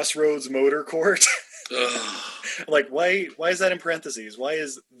unquote Crossroads Motor Court. I'm like, why is that in parentheses? Why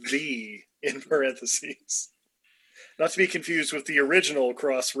is the in parentheses? Not to be confused with the original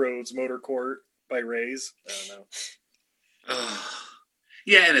Crossroads Motor Court by Ray's. I don't know.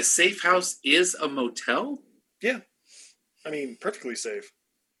 Yeah, and a safe house is a motel? Yeah. I mean, perfectly safe.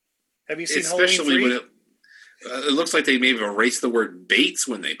 Have you seen Especially Halloween 3? when it looks like they may have erased the word Bates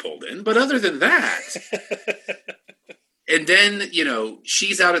when they pulled in. But other than that... And then,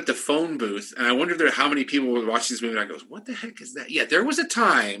 she's out at the phone booth, and I wonder how many people would watch this movie and I goes, what the heck is that? Yeah, there was a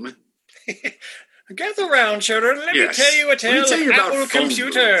time... Gather round, children. Let me tell you a tale of Apple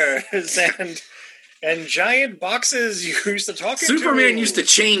computers and giant boxes you used to talk into. Superman used to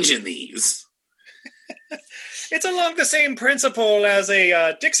change in these. It's along the same principle as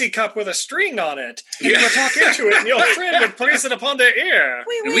a Dixie cup with a string on it. You would talk into it, and your friend would place it upon their ear.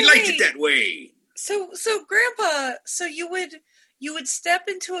 Wait, and we liked it that way. So Grandpa, so you you would step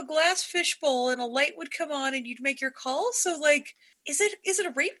into a glass fishbowl and a light would come on and you'd make your call. So, like, is it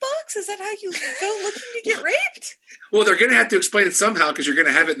a rape box? Is that how you go looking to get raped? Well, they're going to have to explain it somehow because you're going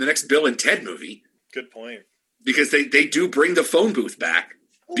to have it in the next Bill and Ted movie. Good point. Because they do bring the phone booth back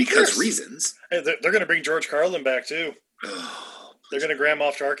because reasons. Hey, they're going to bring George Carlin back, too. They're going to gram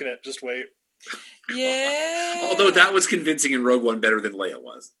Moff Tarkinet. Just wait. Yeah. Although that was convincing in Rogue One better than Leia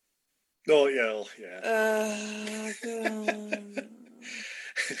was. Oh, yeah.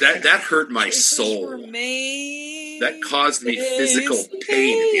 That hurt my soul. That caused me physical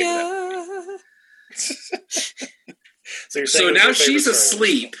pain. So now she's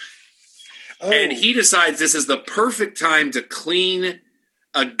asleep, and he decides this is the perfect time to clean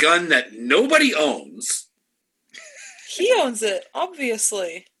a gun that nobody owns. He owns it,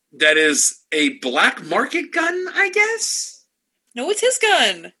 obviously. That is a black market gun, I guess? No, it's his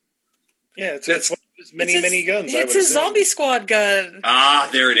gun. Yeah, it's one of his many guns. It's his zombie squad gun. Ah,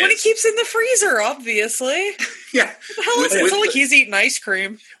 there it is. When he keeps in the freezer, obviously. Yeah. What the hell is it? It's not like he's eating ice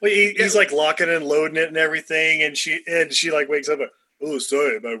cream. Well, he's like locking and loading it and everything, and she like wakes up. Oh,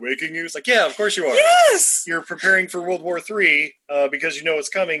 sorry, am I waking you? It's like, yeah, of course you are. Yes! You're preparing for World War III because you know it's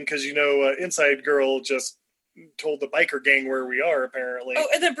coming because you know Inside Girl just told the biker gang where we are, apparently. Oh,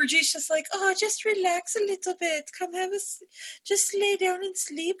 and then Brigitte's just like, just relax a little bit. Come just lay down and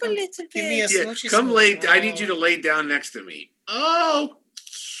sleep a little bit. Give me a I need you to lay down next to me. Okay.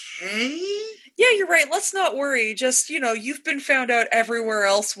 Yeah, you're right. Let's not worry. Just, you've been found out everywhere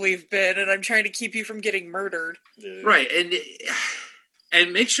else we've been, and I'm trying to keep you from getting murdered. Right,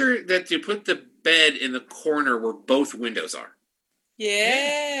 and make sure that you put the bed in the corner where both windows are.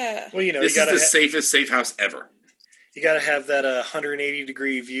 Yeah. Well, this is the safest safe house ever. You got to have that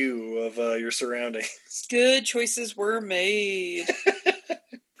 180-degree view of your surroundings. Good choices were made.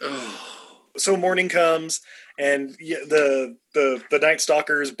 So morning comes, and the Night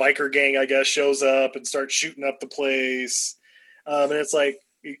Stalkers biker gang, I guess, shows up and starts shooting up the place. And it's like,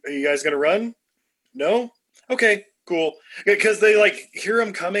 are you guys going to run? No? Okay, cool. Because they, hear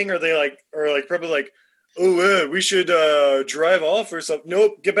them coming, or they, are probably like, oh, we should drive off or something.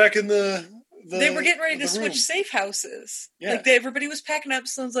 Nope, get back in the they were getting ready to room. switch safe houses. Yeah. Everybody was packing up,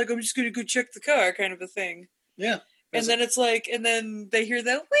 so it's like, I'm just going to go check the car, kind of a thing. Yeah. And then it's like, and then they hear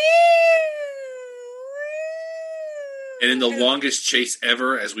the and in the longest chase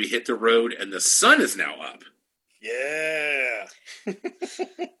ever, as we hit the road, and the sun is now up. Yeah.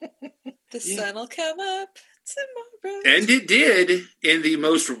 The sun will come up tomorrow. And it did in the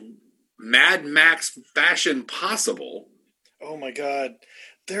most Mad Max fashion possible. Oh my God.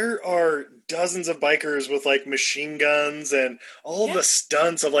 There are dozens of bikers with machine guns and all the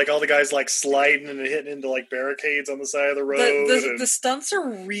stunts of all the guys sliding and hitting into barricades on the side of the road. The stunts are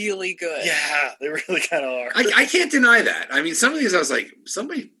really good. Yeah, they really kind of are. I can't deny that. I mean, some of these I was like,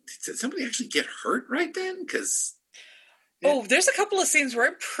 did somebody actually get hurt right then? Because there's a couple of scenes where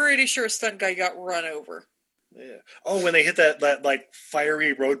I'm pretty sure a stunt guy got run over. Yeah. Oh, when they hit that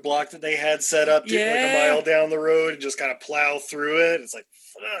fiery roadblock that they had set up a mile down the road and just kind of plow through it. It's like,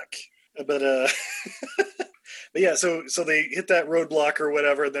 fuck. But but yeah, so they hit that roadblock or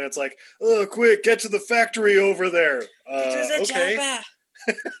whatever, and then it's like, oh, quick, get to the factory over there. Okay.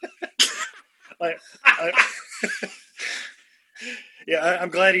 I'm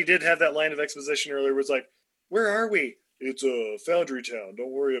glad he did have that line of exposition earlier. It was like, where are we? It's a foundry town.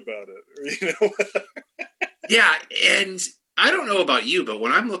 Don't worry about it. Or, Yeah, and I don't know about you, but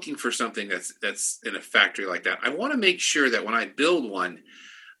when I'm looking for something that's in a factory like that, I want to make sure that when I build one,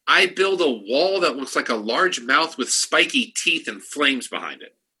 I build a wall that looks like a large mouth with spiky teeth and flames behind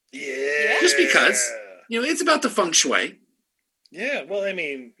it. Yeah. Just because, it's about the feng shui. Yeah, well, I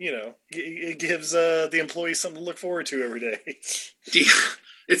mean, it gives the employees something to look forward to every day.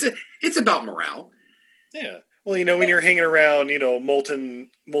 It's about morale. Yeah. Well, when you're hanging around,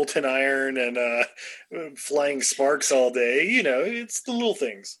 molten iron and flying sparks all day, it's the little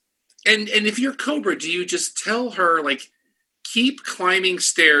things. And if you're Cobra, do you just tell her, keep climbing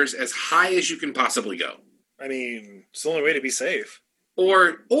stairs as high as you can possibly go? I mean, it's the only way to be safe.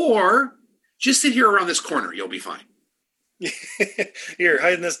 Or just sit here around this corner. You'll be fine. Here,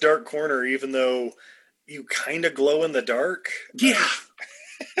 hide in this dark corner, even though you kind of glow in the dark. Yeah.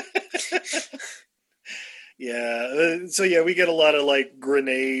 Yeah, so we get a lot of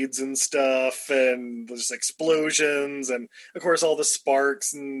grenades and stuff and just explosions and of course all the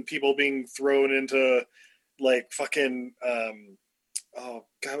sparks and people being thrown into fucking oh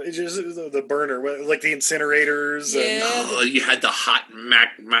god, it's just the burner, the incinerators. Yeah. And you had the hot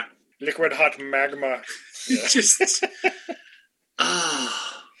magma. Liquid hot magma. Yeah. Just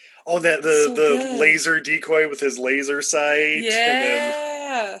Oh, that So the good. laser decoy with his laser sight.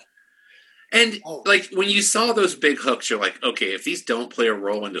 Yeah. And like when you saw those big hooks, you're like, okay, if these don't play a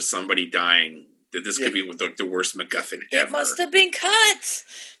role into somebody dying, that this could be the worst MacGuffin ever. It must have been cut.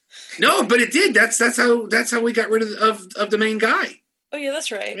 No, but it did. That's how we got rid of the main guy. Oh yeah,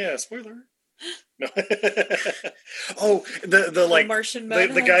 that's right. Yeah, spoiler. No. Oh, the like Martian the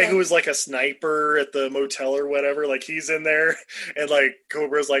Manhunter. guy who was like a sniper at the motel or whatever, like he's in there and like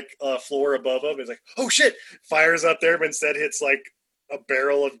Cobra's like floor above him. He's like, oh shit, fires up there, but instead hits like a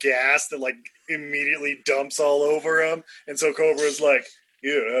barrel of gas that like immediately dumps all over him. And so Cobra's like,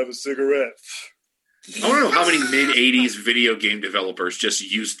 yeah, have a cigarette. I don't know how many mid-'80s video game developers just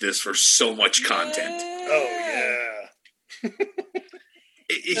used this for so much content. Oh yeah.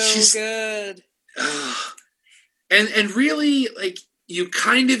 It's so just good. And really, like, you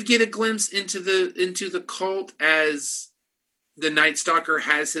kind of get a glimpse into the cult as the Night Stalker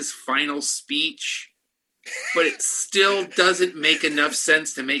has his final speech, but it still doesn't make enough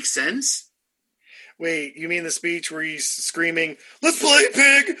sense to make sense. Wait, you mean the speech where he's screaming, "Let's play,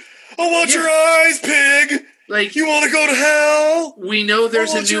 pig! I want your eyes, pig! Like, you want to go to hell? We know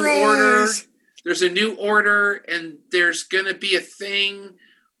there's I a want new your order. eyes." There's a new order, and there's going to be a thing,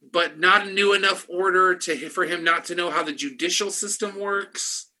 but not a new enough order for him not to know how the judicial system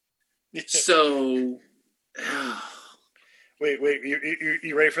works. So, wait,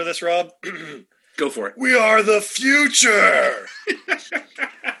 you ready for this, Rob? Go for it. We are the future.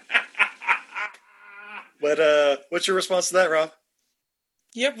 But what's your response to that, Rob?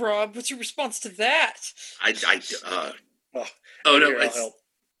 Yep, Rob. What's your response to that? Oh no, Here, I'll help.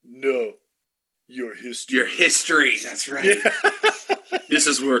 No, your history. Your history. That's right. Yeah. This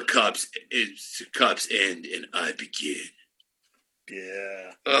is where cups end and I begin.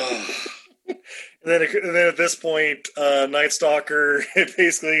 Yeah. And then at this point, Night Stalker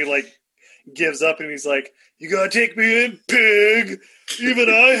basically like gives up and he's like, "You gotta take me in, pig. Even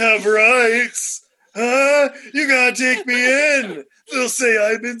I have rights. Huh? You gotta take me in. They'll say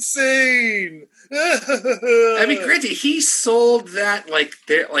I'm insane." I mean, granted, he sold that like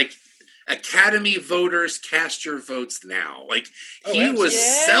Academy voters cast your votes now. Like he was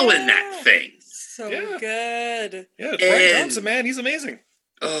selling that thing. So good. Yeah, Brian Johnson, man, he's amazing.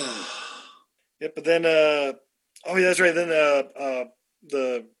 Oh. Yeah, but then that's right. Then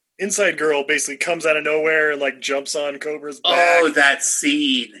the Inside Girl basically comes out of nowhere and like jumps on Cobra's back. Oh, that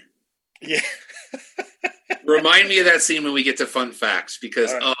scene. Yeah. Remind me of that scene when we get to fun facts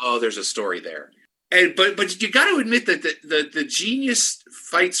because there's a story there. And but you got to admit that the genius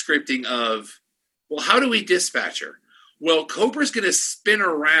fight scripting of, well, how do we dispatch her? Well, Cobra's going to spin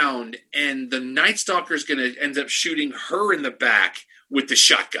around and the Night Stalker's going to end up shooting her in the back with the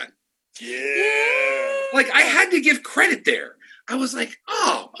shotgun. Yeah. Like, I had to give credit there. I was like,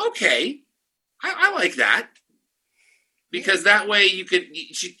 oh, okay. I like that. Because that way you could,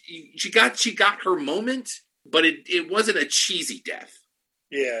 she got her moment, but it wasn't a cheesy death.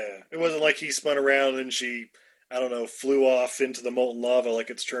 Yeah. It wasn't like he spun around and she, I don't know, flew off into the molten lava like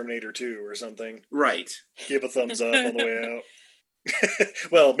it's Terminator 2 or something. Right. Give a thumbs up on the way out.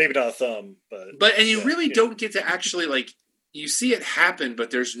 Well, maybe not a thumb, but and you really don't get to actually, like, you see it happen,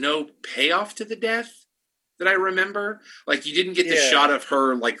 but there's no payoff to the death that I remember. Like, you didn't get the shot of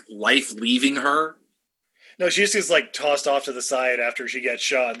her, like, life leaving her. No, she just gets like tossed off to the side after she gets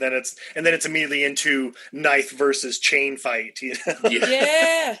shot. And then it's immediately into knife versus chain fight. You know?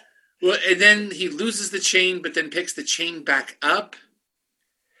 Yeah. Well, and then he loses the chain, but then picks the chain back up.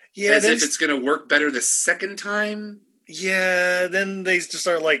 Yeah, as if it's going to work better the second time. Yeah, then they just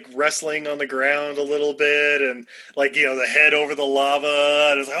start like wrestling on the ground a little bit, and like, you know, the head over the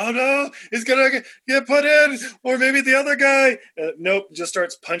lava, and it's like, oh no, he's gonna get put in, or maybe the other guy. Nope, just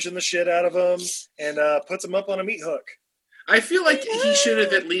starts punching the shit out of him and puts him up on a meat hook. I feel like he should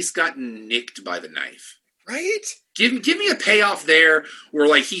have at least gotten nicked by the knife. Right? Give me a payoff there, where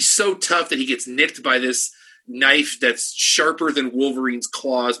like he's so tough that he gets nicked by this knife that's sharper than Wolverine's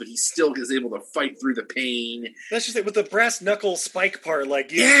claws, but he still is able to fight through the pain. That's just it with the brass knuckle spike part.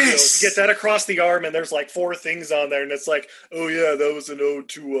 Like, you know, you get that across the arm, and there's like 4 things on there, and it's like, oh yeah, that was an ode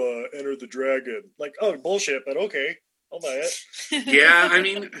to Enter the Dragon. Like, oh bullshit, but okay, I'll buy it. Yeah, I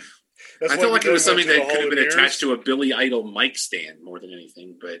mean, I felt like it was something that could have been years. attached to a Billy Idol mic stand more than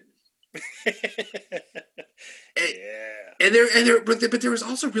anything, but. But there was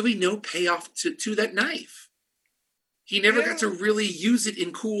also really no payoff to that knife. He never got to really use it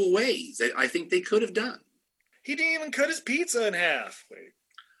in cool ways. I think they could have done. He didn't even cut his pizza in half. Wait.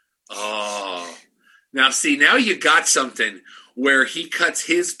 Oh, now you got something where he cuts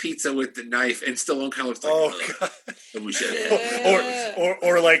his pizza with the knife and Stallone kind of looks like, God. Yeah.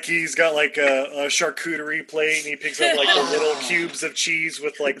 Or like he's got like a charcuterie plate and he picks up like the little cubes of cheese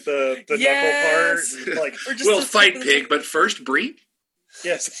with like the Yes. knuckle part. Like, Or just we'll the fight, tip of pig, but first, Brie.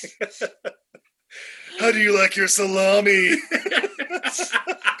 yes. How do you like your salami?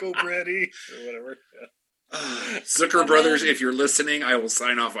 Go, Brady, or whatever. Yeah. Zucker Brothers, if you're listening, I will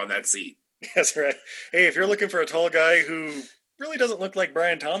sign off on that seat. That's right. Hey, if you're looking for a tall guy who really doesn't look like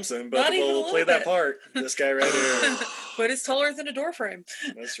Brian Thompson, but Not even a will little play that bit. part, this guy right here. But it's taller than a door frame.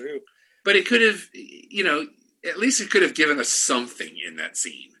 That's true. But it could have, at least it could have given us something in that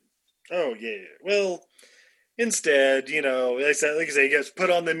scene. Oh, yeah. Well, instead, like I say, he gets put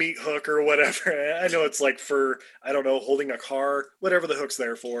on the meat hook or whatever. I know it's like for, I don't know, holding a car, whatever the hook's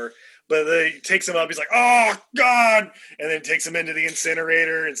there for. But he takes him up. He's like, oh, God. And then takes him into the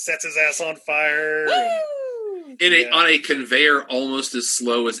incinerator and sets his ass on fire. On a conveyor almost as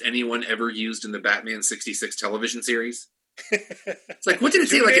slow as anyone ever used in the Batman 66 television series. It's like, what did it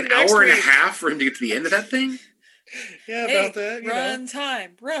take? Like an hour and a half for him to get to the end of that thing? Yeah, Hey, about that. run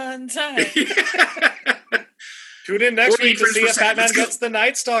time. Tune in next 48 week to see frames if per second. Batman Let's go. gets the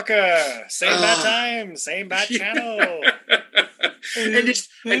Night Stalker. Same bat time, same bat channel.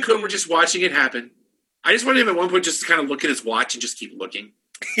 and Cobra just watching it happen. I just wanted him at one point just to kind of look at his watch and just keep looking.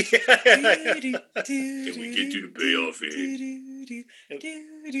 Can Can we get to the payoff here?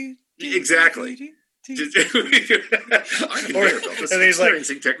 Exactly. I can Or- hear about this. and he's like-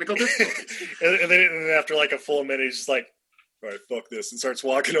 experiencing technical difficulties. and then after like a full minute, he's just like, all right, fuck this, and starts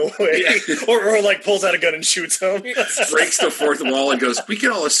walking away. Yeah. or like pulls out a gun and shoots him. Breaks the fourth wall and goes, we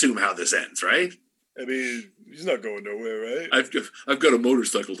can all assume how this ends, right? I mean, he's not going nowhere, right? I've got a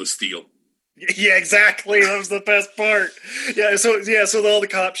motorcycle to steal. Yeah, exactly. That was the best part. So all the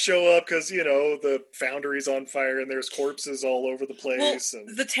cops show up because the foundry's on fire and there's corpses all over the place. Well,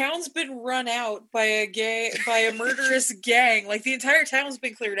 And the town's been run out by a murderous gang. Like the entire town's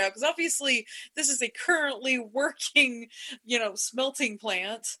been cleared out because obviously this is a currently working, smelting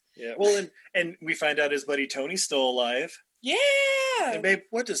plant. yeah, well, and we find out his buddy Tony's still alive. Yeah. And babe,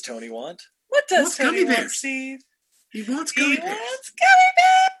 what does Tony want? What does Wants Tony gummy want, bears. Steve? He wants He gummy bears. wants gummy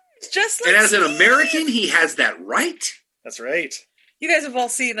bears. Just like And as an Steve. American, he has that right. That's right. You guys have all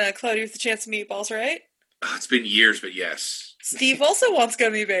seen Cloudy with a Chance of Meatballs, right? Oh, it's been years, but yes. Steve also wants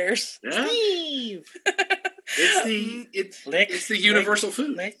gummy bears. Yeah. Steve. It's the universal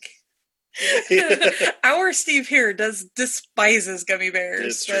food. Our Steve here despises gummy bears,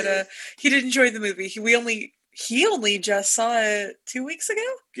 It's but true. he did enjoy the movie. He only just saw it 2 weeks ago.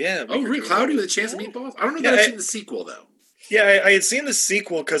 Yeah. Oh, really? Cloudy with a Chance of Meatballs? I don't know Yeah, that I've I- seen the sequel, though. Yeah, I had seen the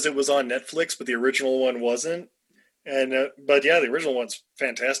sequel because it was on Netflix, but the original one wasn't. And but yeah, the original one's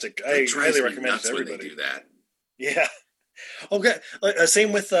fantastic. I That drives highly me recommend it nuts to when they everybody. do that. Yeah. Okay.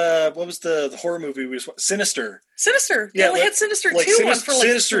 Same with what was the horror movie? Sinister. Sinister. Yeah, Yeah, we like- had Sinister Like 2 on Sinister, for like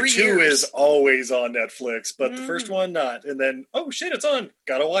Sinister 3 2 years. is always on Netflix, but the first Mhm. one not. And then oh shit, it's on.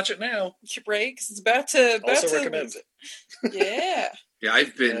 Gotta watch it now. Right, 'cause it's about to. Also recommend. Yeah. Yeah,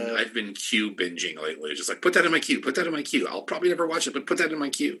 I've been queue binging lately. Just like, put that in my queue. Put that in my queue. I'll probably never watch it, but put that in my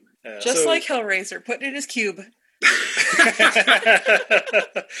queue. Just like Hellraiser, putting in his cube.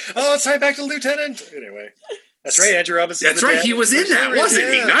 Oh, it's tied back to Lieutenant. Anyway, that's right. Andrew Robinson. That's right. He was in that,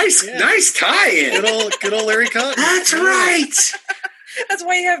 wasn't he? Nice tie-in. Good old Larry Cotton. That's right. That's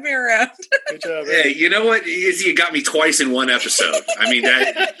why you have me around. Good job. Hey, you know what? You got me twice in one episode. I mean,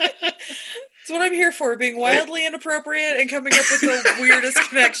 that. That's what I'm here for, being wildly inappropriate and coming up with the weirdest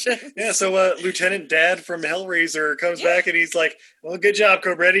connection. Yeah, so Lieutenant Dad from Hellraiser comes back and he's like, well, good job,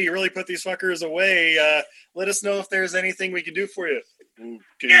 Cobretti. You really put these fuckers away. Let us know if there's anything we can do for you. Ooh,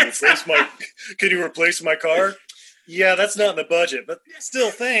 can you replace my car? Yeah, that's not in the budget, but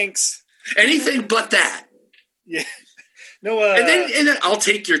still, thanks. Anything but that. Yeah. No, and then I'll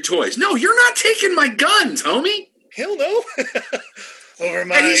take your toys. No, you're not taking my guns, homie. Hell no. Over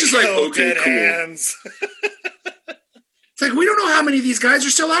my And he's just like, okay, dead cool. hands. It's like, we don't know how many of these guys are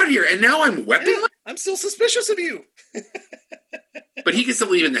still out here, and now I'm weapon. I'm still suspicious of you. But he gets to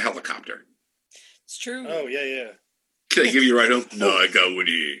leave in the helicopter. It's true. Oh, yeah. Can I give you a ride home? No, I got one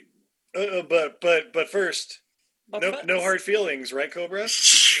here. But first, no hard feelings, right, Cobra?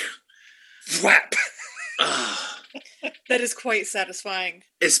 Whap. That is quite satisfying.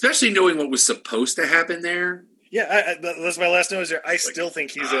 Especially knowing what was supposed to happen there. Yeah, that's my last note here. I still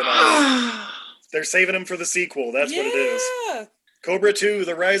think he's in on it. They're saving him for the sequel. That's what it is. Cobra 2,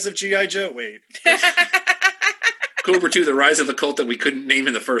 The Rise of G.I. Joe. Wait. Cobra 2, The Rise of the Cult that we couldn't name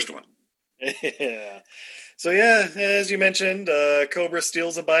in the first one. Yeah. So yeah, as you mentioned, Cobra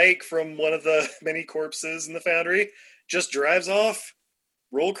steals a bike from one of the many corpses in the foundry, just drives off.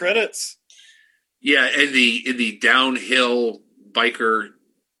 Roll credits. Yeah, in the downhill biker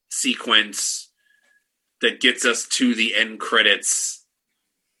sequence that gets us to the end credits,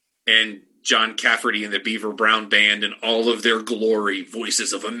 and John Cafferty and the Beaver Brown Band and all of their glory,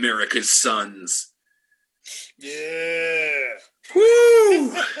 voices of America's sons. Yeah.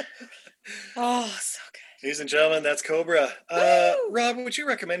 Woo! Oh, so good. Ladies and gentlemen, that's Cobra. Rob, would you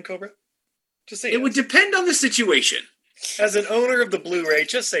recommend Cobra? Just say It yes. would depend on the situation. As an owner of the Blu-ray,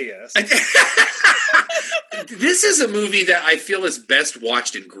 just say yes. This is a movie that I feel is best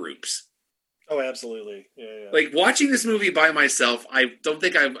watched in groups. Oh, absolutely. Yeah. Like, watching this movie by myself, I don't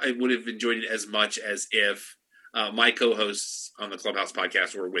think I would have enjoyed it as much as if my co-hosts on the Clubhouse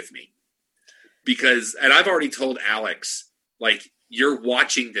podcast were with me. Because, and I've already told Alex, like, you're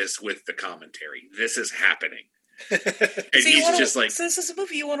watching this with the commentary. This is happening. And he's just like... So this is a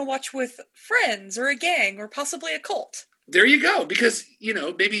movie you want to watch with friends or a gang or possibly a cult. There you go. Because,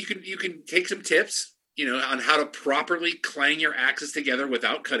 maybe you can take some tips, on how to properly clang your axes together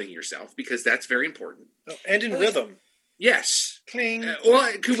without cutting yourself, because that's very important. Oh, and in rhythm. Yes. Cling.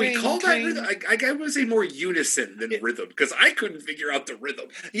 Could we call that rhythm? I would say more unison than rhythm, because I couldn't figure out the rhythm.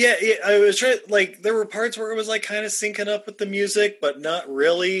 Yeah, I was trying. Like, there were parts where it was like kind of syncing up with the music, but not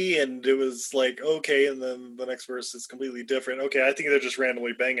really. And it was like, okay, and then the next verse is completely different. Okay, I think they're just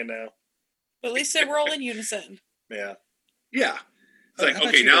randomly banging now. At least they were all in unison. Yeah. Yeah. It's like,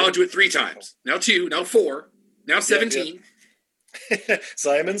 okay, now I'll do it 3 times. Now 2, now 4, now 17. Yeah.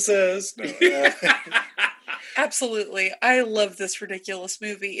 Simon Says. No, Absolutely. I love this ridiculous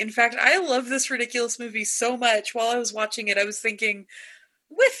movie. In fact, I love this ridiculous movie so much. While I was watching it, I was thinking,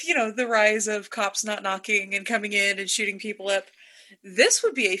 with, the rise of cops not knocking and coming in and shooting people up, this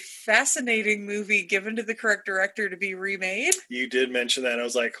would be a fascinating movie given to the correct director to be remade. You did mention that. I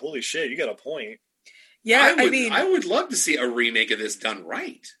was like, holy shit, you got a point. Yeah, I would love to see a remake of this done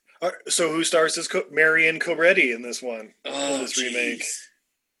right. So who stars as Marion Cobretti in this one? Oh, in this remake.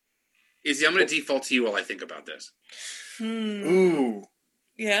 Izzy, I'm going to default to you while I think about this. Ooh.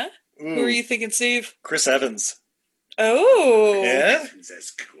 Yeah? Ooh. Who are you thinking, Steve? Chris Evans. Oh. Yeah?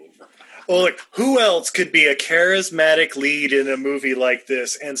 That's cool. Well, look, who else could be a charismatic lead in a movie like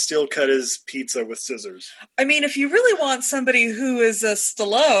this and still cut his pizza with scissors? I mean, if you really want somebody who is a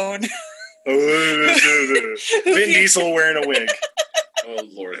Stallone... Vin Diesel wearing a wig. Oh,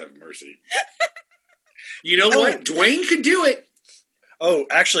 Lord have mercy. You know what? Dwayne could do it. Oh,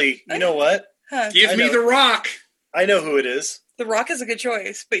 actually, you know what? Give me The Rock. I know who it is. The Rock is a good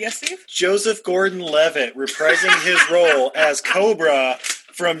choice. But yes, Steve? Joseph Gordon-Levitt reprising his role as Cobra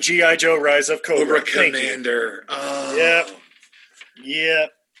from G.I. Joe Rise of Cobra. Commander. Oh.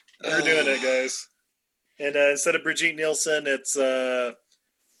 Yep. We're doing it, guys. And instead of Brigitte Nielsen, it's...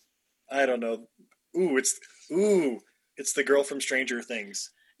 I don't know. It's the girl from Stranger Things.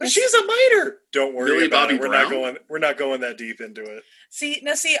 But she's a miter. Don't worry Millie about Bobby it. We're not going that deep into it. See,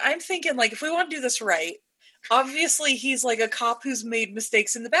 I'm thinking, like, if we want to do this right, obviously he's like a cop who's made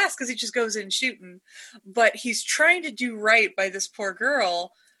mistakes in the past because he just goes in shooting. But he's trying to do right by this poor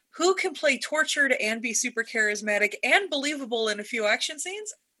girl who can play tortured and be super charismatic and believable in a few action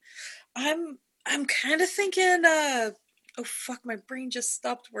scenes. I'm kind of thinking, oh fuck, my brain just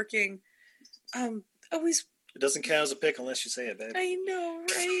stopped working. It doesn't count as a pick unless you say it, babe. I know,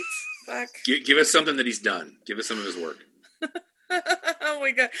 right? Fuck. Give us something that he's done. Give us some of his work. Oh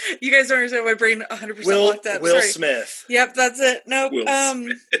my god. You guys don't understand, my brain 100% locked up. Will Sorry. Smith. Yep, that's it. Nope. Will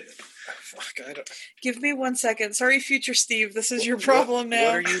Smith. Fuck, I don't... Give me 1 second. Sorry, future Steve. This is your problem now.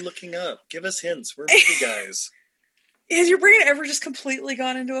 What are you looking up? Give us hints. We're movie guys. Has your brain ever just completely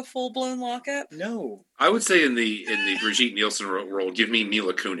gone into a full-blown lockup? No. I would say in the Brigitte Nielsen role, give me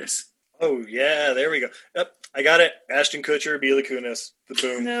Mila Kunis. Oh, yeah, there we go. Yep, I got it. Ashton Kutcher, Mila Kunis. The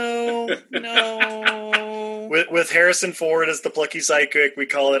boom. No. With Harrison Ford as the plucky sidekick, we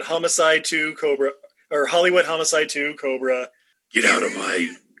call it Homicide 2 Cobra, or Hollywood Homicide 2 Cobra. Get out of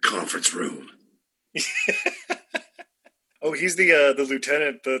my conference room. Oh, he's the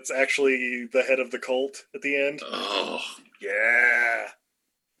lieutenant that's actually the head of the cult at the end. Oh. Yeah.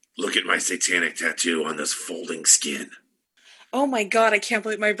 Look at my satanic tattoo on this folding skin. Oh my god, I can't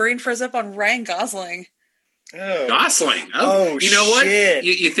believe my brain froze up on Ryan Gosling. Oh. Gosling. Oh, you know what? shit.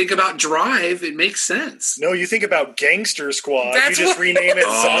 You think about Drive, it makes sense. No, you think about Gangster Squad. That's you just what- rename it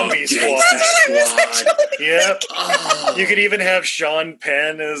Zombie Squad. Yep. Oh. You could even have Sean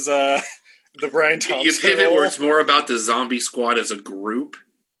Penn as the Brian Thompson You pivot role. where it's more about the Zombie Squad as a group.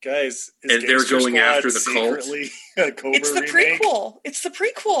 Guys, is And they're Gangster going Squad after the cult? secretly a Cobra It's the remake? prequel. It's the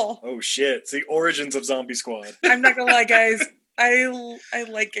prequel. Oh shit! It's the origins of Zombie Squad. I'm not gonna lie, guys. I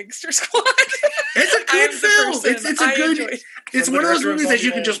like Gangster Squad. It's a good film. It's a good. It's one of those movies that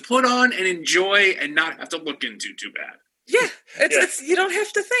you can just put on and enjoy and not have to look into too bad. Yeah, it's you don't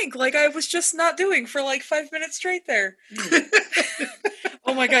have to think. Like I was just not doing for like 5 minutes straight there.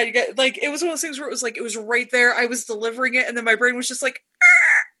 Oh my god, you got like it was one of those things where it was like it was right there. I was delivering it, and then my brain was just like.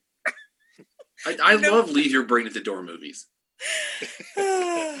 I love leave your brain at the door movies.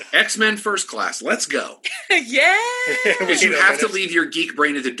 X-Men First Class, let's go. Yeah, because you have to leave your geek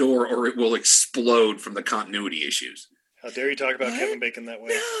brain at the door, or it will explode from the continuity issues. How dare you talk about Kevin Bacon that way?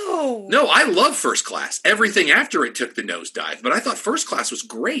 No, I love First Class. Everything after it took the nosedive, but I thought First Class was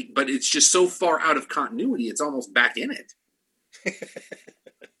great. But it's just so far out of continuity; it's almost back in it.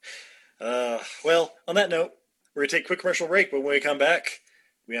 Well, on that note, we're gonna take a quick commercial break. But when we come back,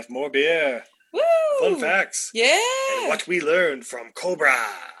 we have more beer. Woo! Fun facts. Yeah. And what we learned from Cobra.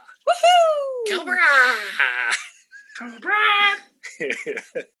 Woohoo! Cobra!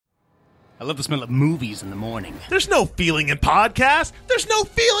 I love the smell of movies in the morning. There's no feeling in podcasts. There's no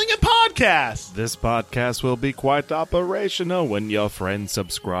feeling in podcasts. This podcast will be quite operational when your friends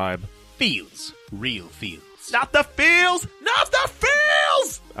subscribe. Feels. Real feels. Not the feels! Not the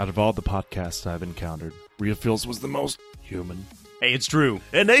feels! Out of all the podcasts I've encountered, Real Feels was the most human. Hey, it's Drew.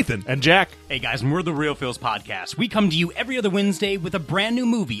 And Nathan. And Jack. Hey guys, and we're the Real Feels Podcast. We come to you every other Wednesday with a brand new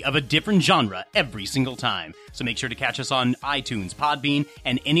movie of a different genre every single time. So make sure to catch us on iTunes, Podbean,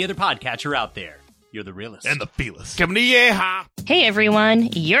 and any other podcatcher out there. You're the realest. And the feelest. Come to yeehaw! Hey everyone,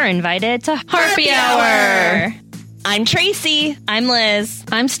 you're invited to Harpy Hour! I'm Tracy. I'm Liz.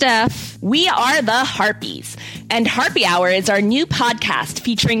 I'm Steph. We are the Harpies. And Harpy Hour is our new podcast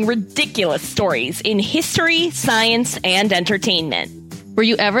featuring ridiculous stories in history, science, and entertainment. Were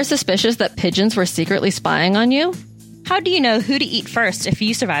you ever suspicious that pigeons were secretly spying on you? How do you know who to eat first if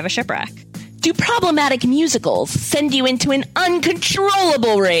you survive a shipwreck? Do problematic musicals send you into an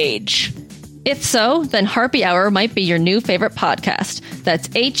uncontrollable rage? If so, then Harpy Hour might be your new favorite podcast. That's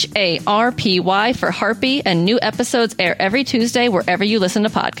HARPY for Harpy, and new episodes air every Tuesday wherever you listen to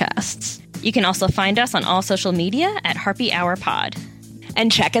podcasts. You can also find us on all social media at Harpy Hour Pod.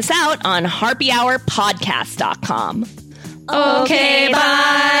 And check us out on harpyhourpodcast.com. Okay,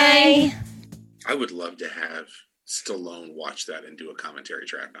 bye! I would love to have Stallone watch that and do a commentary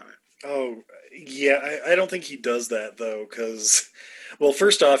track on it. Oh, yeah, I don't think he does that, though, because... Well,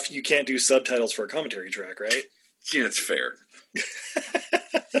 first off, you can't do subtitles for a commentary track, right? Yeah, it's fair.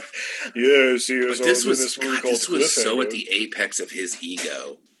 Yes, this was so at the apex of his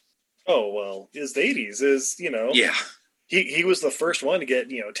ego. Oh, well, his 80s is, Yeah. He was the first one to get,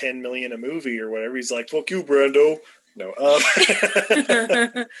 $10 million a movie or whatever. He's like, fuck you, Brando. No.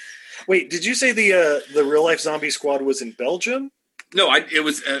 Wait, did you say the real life zombie squad was in Belgium? No, it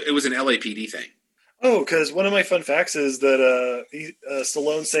was an LAPD thing. Oh, because one of my fun facts is that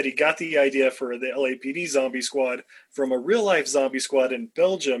Stallone said he got the idea for the LAPD zombie squad from a real-life zombie squad in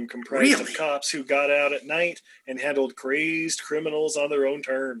Belgium comprised of cops who got out at night and handled crazed criminals on their own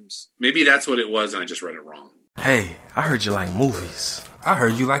terms. Maybe that's what it was and I just read it wrong. Hey, I heard you like movies. I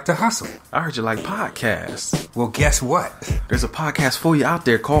heard you like to hustle. I heard you like podcasts. Well, guess what? There's a podcast for you out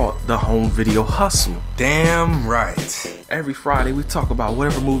there called The Home Video Hustle. Damn right. Every Friday, we talk about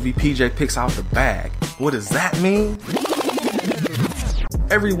whatever movie PJ picks out the bag. What does that mean?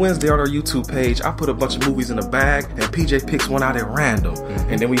 Every Wednesday on our YouTube page, I put a bunch of movies in a bag, and PJ picks one out at random.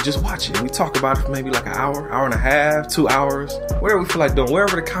 And then we just watch it. We talk about it for maybe like an hour and a half, 2 hours, whatever we feel like doing,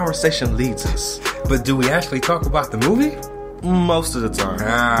 wherever the conversation leads us. But do we actually talk about the movie? Most of the time.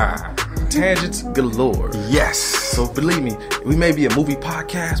 Tangents galore. Yes. So believe me, we may be a movie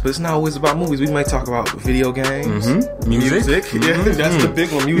podcast, but it's not always about movies. We may talk about video games, music. Yeah, that's the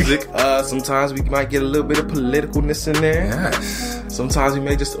big one, music. Sometimes we might get a little bit of politicalness in there. Yes. Sometimes we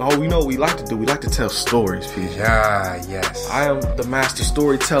may just, we know what we like to do. We like to tell stories, PJ. Yes. I am the master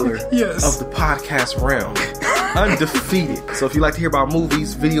storyteller of the podcast realm. Undefeated. So if you like to hear about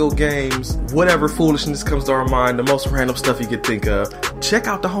movies, video games, whatever foolishness comes to our mind, the most random stuff you could think of, check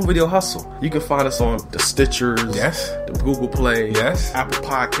out The Home Video Hustle. You can find us on the Stitchers, the Google Play, Apple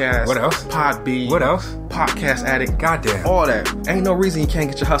Podcasts, what else? Podbean, what else? Podcast Addict, goddamn, all that. Ain't no reason you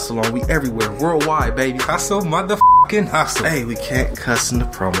can't get your hustle on. We everywhere, worldwide, baby. Hustle, motherfucking hustle. Hey, we can't cuss in the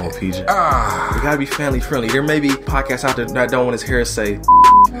promo, PJ. We gotta be family friendly. There may be podcasts out there that don't want his hair to say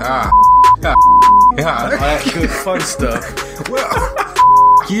all that good fun stuff. Well,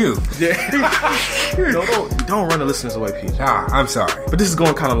 you. Don't run the listeners away, PJ. I'm sorry. But this is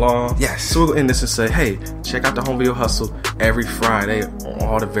going kind of long. Yes. So we'll go in this and say, hey, check out The Home Video Hustle every Friday on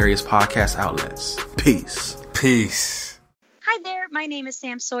all the various podcast outlets. Peace. Hi there. My name is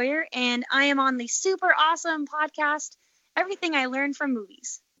Sam Sawyer, and I am on the super awesome podcast, everything I learned from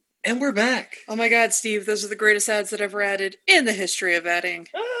movies. And we're back. Oh my God, Steve, those are the greatest ads that ever added in the history of adding.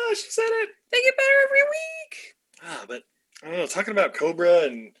 Oh, she said it. They get better every week. But I don't know, talking about Cobra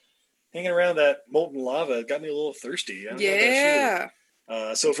and hanging around that molten lava got me a little thirsty. I don't know about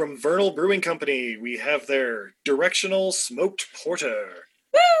you. So from Vernal Brewing Company, we have their Directional Smoked Porter.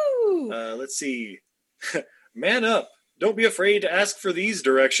 Woo! Let's see. Man up. Don't be afraid to ask for these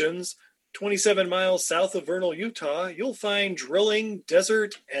directions. 27 miles south of Vernal, Utah, you'll find drilling,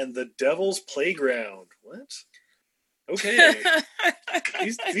 desert, and the Devil's Playground. What? Okay.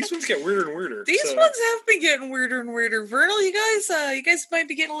 these ones get weirder and weirder. These ones have been getting weirder and weirder. Vernal, you guys might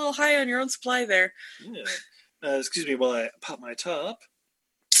be getting a little high on your own supply there. Yeah. Excuse me while I pop my top.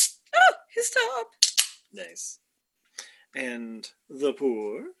 Oh, his top. Nice. And the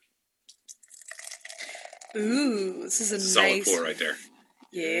pour. Ooh, this is a solid nice pour right there.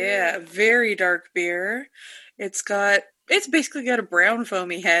 Yeah, very dark beer. It's basically got a brown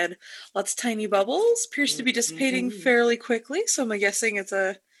foamy head. Lots of tiny bubbles. Appears to be dissipating fairly quickly, so I'm guessing it's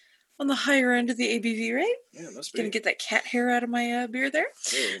on the higher end of the ABV, right? Yeah, it must be. Gonna get that cat hair out of my beer there.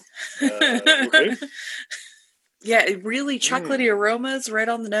 Okay. Yeah, really chocolatey aromas right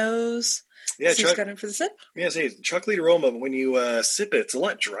on the nose. Yeah, so got in for the sip. Yeah, see, chocolate aroma. But when you sip it, it's a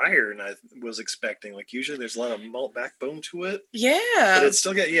lot drier than I was expecting. Like usually, there's a lot of malt backbone to it. Yeah, but it's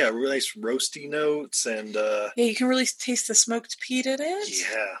still got really nice roasty notes and. Yeah, you can really taste the smoked peat in it.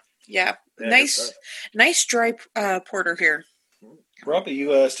 Yeah, nice dry porter here. Rob, are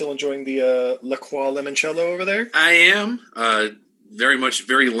you still enjoying the La Croix Limoncello over there? I am. Very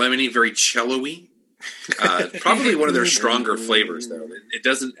lemony, very cello-y. Probably one of their stronger flavors, though. It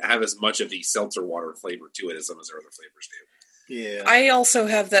doesn't have as much of the seltzer water flavor to it as some of their other flavors do. Yeah. I also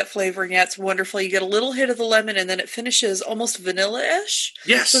have that flavor, and it's wonderful. You get a little hit of the lemon, and then it finishes almost vanilla-ish.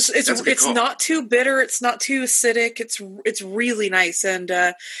 Yes, so it's not too bitter. It's not too acidic. It's really nice, and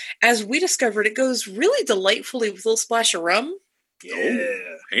as we discovered, it goes really delightfully with a little splash of rum. Yeah.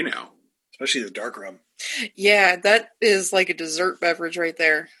 Oh, hey now. Especially the dark rum. Yeah, that is like a dessert beverage right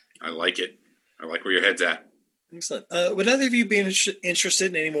there. I like it. I like where your head's at. Excellent. Would either of you be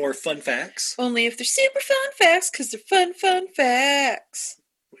interested in any more fun facts? Only if they're super fun facts, because they're fun facts.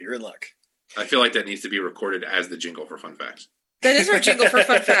 Well, you're in luck. I feel like that needs to be recorded as the jingle for fun facts. That is our jingle for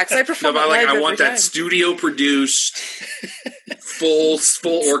fun facts. I perform it live I want every that time. studio produced, full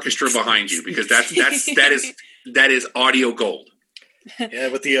orchestra behind you, because that is audio gold. Yeah,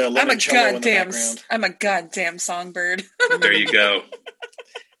 with the limoncello in the background. I'm a goddamn songbird. There you go.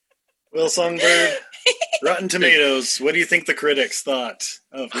 Well, Songbird, Rotten Tomatoes, what do you think the critics thought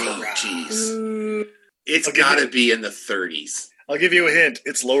of jeez. It's got to be in the 30s. I'll give you a hint.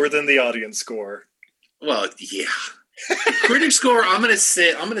 It's lower than the audience score. Well, yeah. The critic score, I'm gonna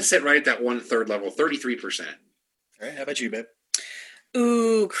sit right at that 1/3 level, 33%. All right, how about you, babe?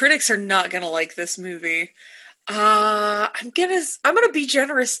 Ooh, critics are not gonna like this movie. I'm gonna be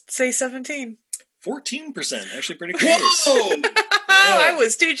generous. Say 17. 14%, actually pretty close. Whoa! I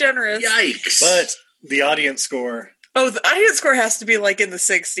was too generous. Yikes! But the audience score. Oh, the audience score has to be like in the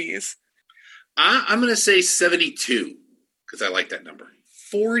 60s. I'm going to say 72 because I like that number.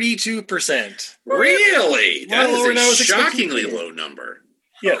 42%. Really? That lower is a shockingly low number.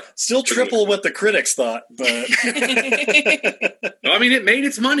 Yeah, still triple what the critics thought, but I mean, it made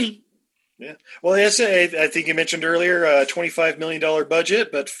its money. Yeah. Well, yes, I think you mentioned earlier, $25 million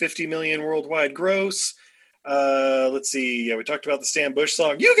budget, but $50 million worldwide gross. Let's see. Yeah, we talked about the Stan Bush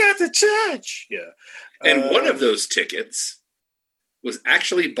song. You got the touch. Yeah. And one of those tickets was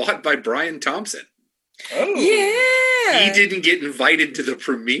actually bought by Brian Thompson. Oh. Yeah. He didn't get invited to the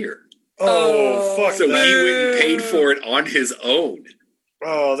premiere. Oh, fuck. So he went and paid for it on his own.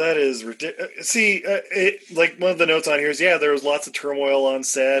 Oh, that is ridiculous. See, like one of the notes on here is, there was lots of turmoil on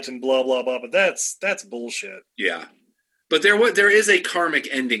set and blah, blah, blah, but that's bullshit. Yeah. But there is a karmic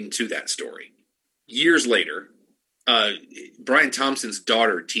ending to that story. Years later, Brian Thompson's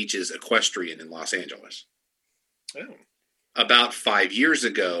daughter teaches equestrian in Los Angeles. Oh. About 5 years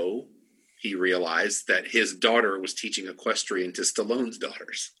ago, he realized that his daughter was teaching equestrian to Stallone's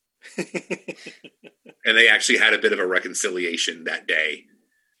daughters. And they actually had a bit of a reconciliation that day.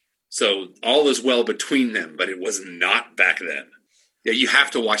 So all is well between them, but it was not back then. Yeah, you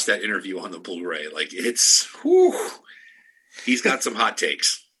have to watch that interview on the Blu-ray. Like, it's, he's got some hot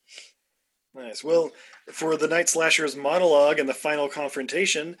takes. Nice. Well, for the Night Slasher's monologue and the final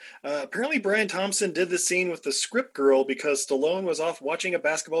confrontation, apparently Brian Thompson did the scene with the script girl because Stallone was off watching a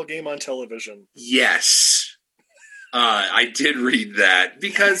basketball game on television. Yes. I did read that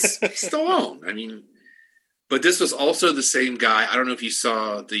because Stallone, I mean, But this was also the same guy. I don't know if you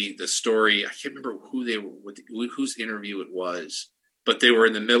saw the story. I can't remember whose interview it was. But they were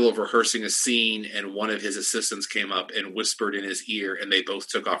in the middle of rehearsing a scene, and one of his assistants came up and whispered in his ear, and they both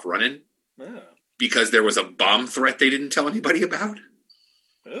took off running because there was a bomb threat they didn't tell anybody about.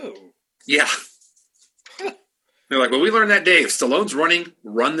 Oh. Yeah. They're like, well, we learned that day. If Stallone's running,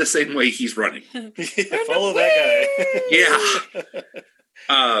 run the same way he's running. Follow that guy.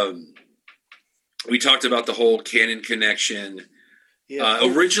 Yeah. We talked about the whole canon connection. Yeah.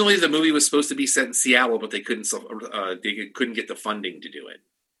 Originally, the movie was supposed to be set in Seattle, but they couldn't get the funding to do it.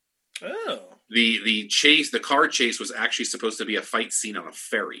 Oh. The car chase was actually supposed to be a fight scene on a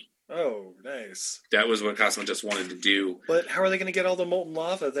ferry. Oh, nice. That was what Cosmo just wanted to do. But how are they going to get all the molten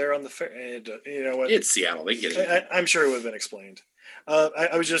lava there on the ferry? And, you know what? It's Seattle. They get it. I'm sure it would have been explained.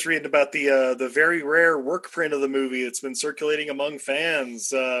 I was just reading about the very rare work print of the movie. It's been circulating among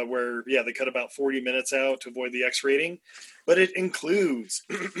fans where, they cut about 40 minutes out to avoid the X rating. But it includes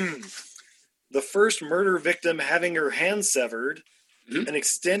the first murder victim having her hand severed, an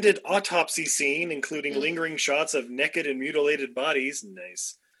extended autopsy scene, including lingering shots of naked and mutilated bodies.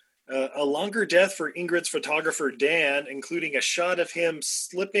 Nice. A longer death for Ingrid's photographer, Dan, including a shot of him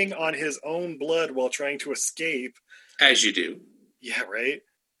slipping on his own blood while trying to escape. As you do. Yeah, right.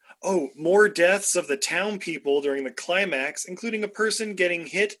 Oh, more deaths of the town people during the climax, including a person getting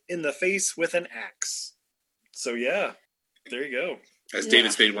hit in the face with an axe. So, yeah. There you go. As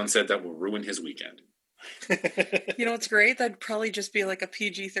David Spade once said, that will ruin his weekend. You know what's great? That'd probably just be like a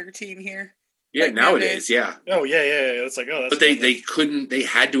PG-13 here. Yeah, like nowadays, yeah. Oh, yeah. It's like, oh, that's... But they couldn't, they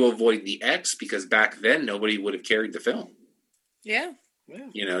had to avoid the X because back then nobody would have carried the film. Yeah.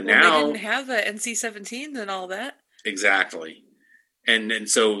 You know, now... They didn't have the NC-17s and all that. Exactly. And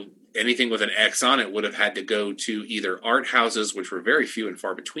so anything with an X on it would have had to go to either art houses, which were very few and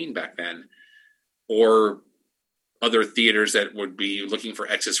far between back then, or other theaters that would be looking for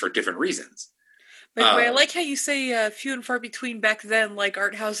X's for different reasons. By the way, I like how you say few and far between back then, like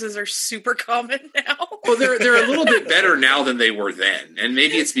art houses are super common now. Well, they're a little bit better now than they were then. And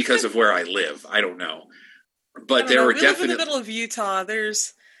maybe it's because of where I live. I don't know. But there were definitely... We live in the middle of Utah.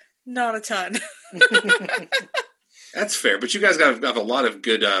 There's not a ton. That's fair. But you guys have a lot of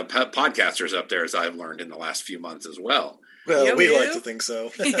good podcasters up there, as I've learned in the last few months as well. Well, we like to think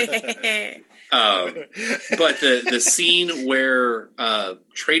so. But the scene where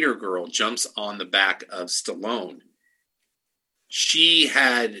Trader Girl jumps on the back of Stallone, she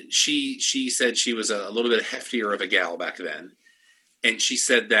said she was a little bit heftier of a gal back then, and she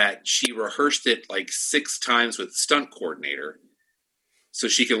said that she rehearsed it like 6 times with stunt coordinator so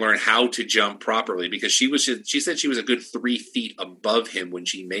she could learn how to jump properly, because she said she was a good 3 feet above him when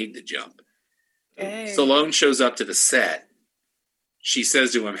she made the jump. Hey. Stallone shows up to the set. She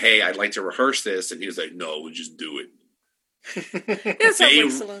says to him, "Hey, I'd like to rehearse this," and he was like, "No, we'll just do it."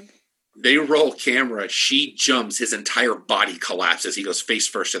 They roll camera. She jumps. His entire body collapses. He goes face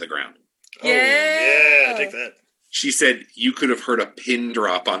first to the ground. Yeah, take that. She said, "You could have heard a pin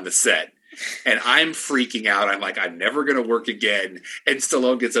drop on the set." And I'm freaking out. I'm like, I'm never going to work again. And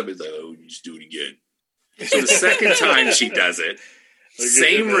Stallone gets up and is like, "Oh, just do it again." So the second time she does it,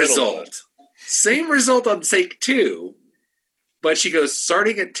 same result. Same result on take 2. But she goes,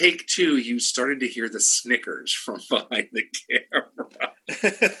 starting at take 2, you started to hear the snickers from behind the camera.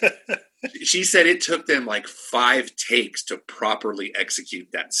 She said it took them like 5 takes to properly execute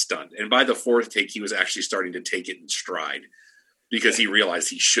that stunt. And by the 4th take, he was actually starting to take it in stride because he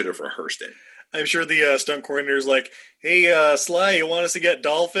realized he should have rehearsed it. I'm sure the stunt coordinator's like, "Hey, Sly, you want us to get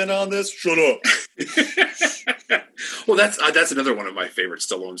Dolphin on this? Shut up." Well, that's another one of my favorite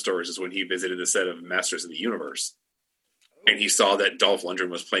Stallone stories, is when he visited the set of Masters of the Universe. And he saw that Dolph Lundgren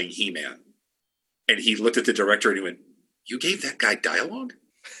was playing He-Man. And he looked at the director and he went, "You gave that guy dialogue?"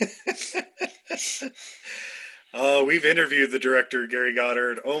 We've interviewed the director, Gary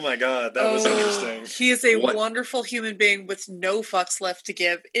Goddard. Oh my God, that was interesting. He is a wonderful human being with no fucks left to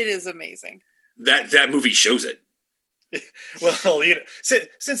give. It is amazing. That movie shows it. Well, you know,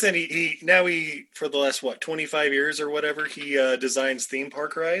 since then he for the last 25 years or whatever, he designs theme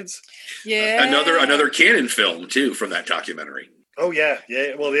park rides. Yeah, another canon film too from that documentary. Oh yeah.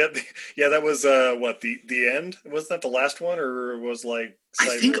 Well, that was the end. Wasn't that the last one, or was like?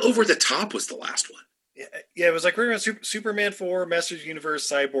 I think Over the Top was the last one. Yeah, it was like we're around Superman 4, Masters of the Universe,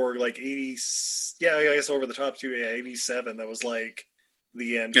 Cyborg, like 80. Yeah, I guess Over the Top too. Yeah, 87. That was like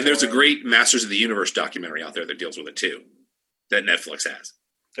the end. And there's a great Masters of the Universe documentary out there that deals with it too, that Netflix has.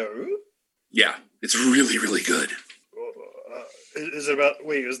 Oh? Yeah, it's really, really good. Is it about?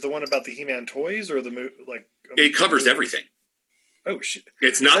 Wait, is the one about the He-Man toys or the movie? Like it covers everything. Oh shit!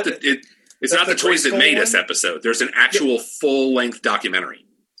 It's not that it. It's not the toys that made us episode. There's an actual full-length documentary.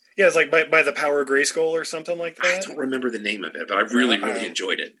 Yeah, it's like by the Power of Grayskull or something like that. I don't remember the name of it, but I really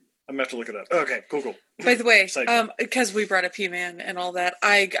enjoyed it. I'm going to have to look it up. Okay, cool. By the way, because we brought up He-Man and all that,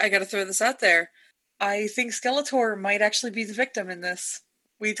 I got to throw this out there. I think Skeletor might actually be the victim in this.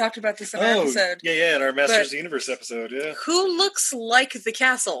 We talked about this in our episode. Yeah, in our Masters of the Universe episode, yeah. Who looks like the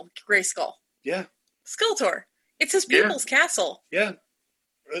castle, Grayskull? Yeah. Skeletor. It's his people's castle. Yeah.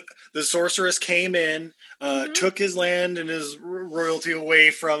 The sorceress came in, took his land and his royalty away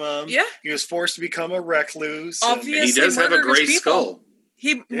from him. Yeah. He was forced to become a recluse. Obviously, he does have a gray skull.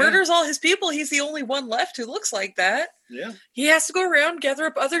 He murders all his people. He's the only one left who looks like that. Yeah. He has to go around, gather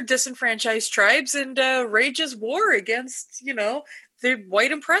up other disenfranchised tribes, and rages war against, the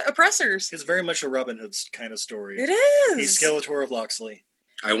white oppressors. It's very much a Robin Hood kind of story. It is. He's Skeletor of Locksley.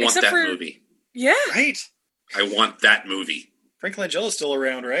 I want that movie. Yeah. Right. I want that movie. Frank Langella's still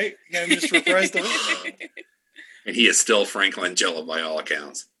around, right? Yeah, just reprised the role. And he is still Frank Langella by all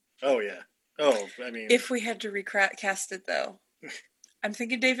accounts. Oh, yeah. Oh, I mean... If we had to recast it, though, I'm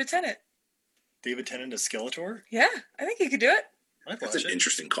thinking David Tennant. David Tennant as Skeletor? Yeah, I think he could do it. That's an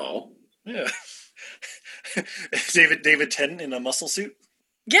interesting call. Yeah. David Tennant in a muscle suit?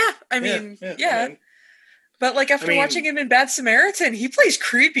 Yeah, I mean, yeah. But, after watching him in Bad Samaritan, he plays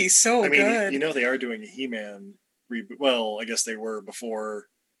creepy so good. They are doing a He-Man reboot. Well, I guess they were before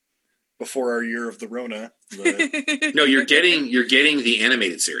our year of the Rona. But... No, you're getting the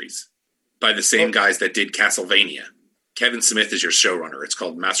animated series by the same guys that did Castlevania. Kevin Smith is your showrunner. It's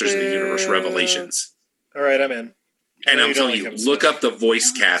called Masters of the Universe Revelations. All right, I'm in. And I'm telling you, look up the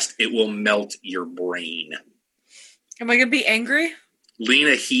voice cast. It will melt your brain. Am I going to be angry?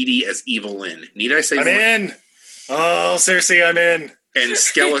 Lena Headey as Evelyn. Need I say I'm in. Oh, seriously, I'm in. And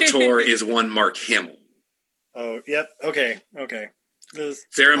Skeletor is one Mark Hamill. Oh, yep. Okay.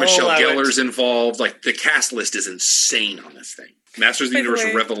 Sarah Michelle Gellar's involved. The cast list is insane on this thing. Masters of the Universe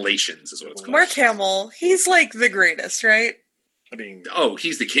Revelations is what it's called. Mark Hamill, he's the greatest, right? I mean... Oh,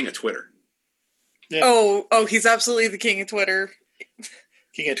 he's the king of Twitter. Yeah. Oh, he's absolutely the king of Twitter.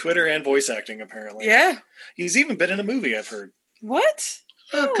 King of Twitter and voice acting, apparently. Yeah. He's even been in a movie, I've heard. What?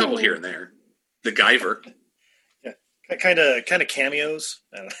 A couple here and there. The Guyver. Yeah. Kind of cameos.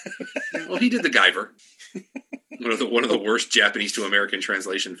 I don't know. Well, he did The Guyver. One of the worst Japanese to American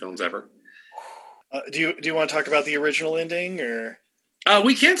translation films ever. Do you want to talk about the original ending, or?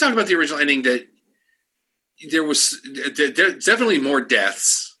 We can talk about the original ending. That there's definitely more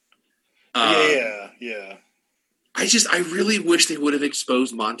deaths. Yeah. I really wish they would have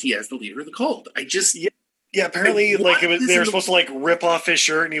exposed Monty as the leader of the cult. Yeah, apparently, they were supposed to rip off his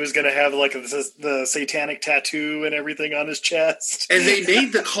shirt, and he was going to have the satanic tattoo and everything on his chest. And they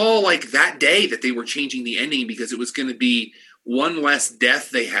made the call that day that they were changing the ending because it was going to be one less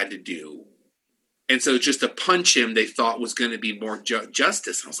death they had to do, and so just to punch him, they thought was going to be more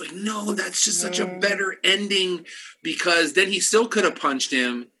justice. And I was like, no, that's just such a better ending, because then he still could have punched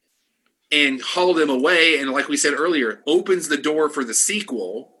him and hauled him away, and like we said earlier, opens the door for the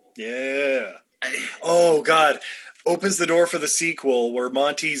sequel. Yeah. Oh, God. Opens the door for the sequel where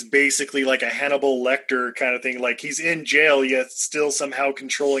Monty's basically like a Hannibal Lecter kind of thing. He's in jail, yet still somehow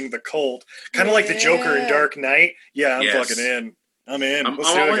controlling the cult. Kind of like the Joker in Dark Knight. Yeah, I'm fucking in. I'm in.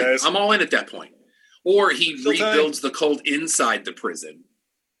 Let's do it, guys. I'm all in at that point. Or he rebuilds the cult inside the prison.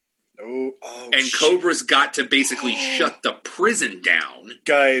 And Cobra's got to basically shut the prison down.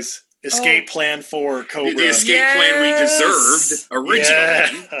 Guys, escape plan for Cobra. The escape plan we deserved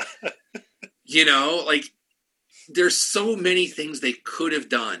originally. Yeah. There's so many things they could have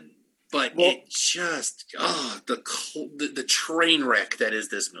done, but it just the train wreck that is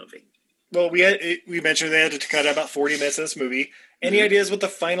this movie. Well, we mentioned they had to cut out about 40 minutes of this movie. Any ideas what the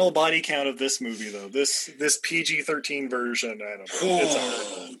final body count of this movie, though? This PG-13 version, I don't know.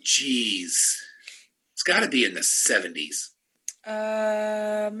 Oh, jeez. It's got to be in the 70s.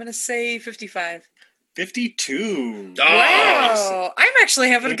 I'm going to say 55. 52. Oh, wow. I'm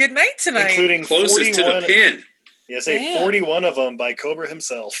actually having a good night tonight. Including closest to the pin. Yes, 41 of them by Cobra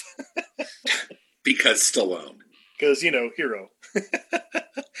himself. Because Stallone. Because, hero.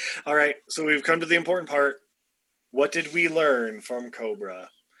 All right, so we've come to the important part. What did we learn from Cobra?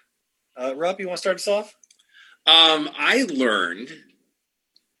 Rob, you want to start us off? I learned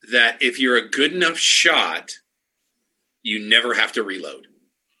that if you're a good enough shot, you never have to reload.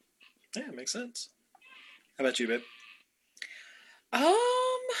 Yeah, makes sense. How about you, babe?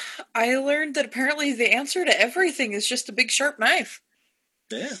 I learned that apparently the answer to everything is just a big sharp knife.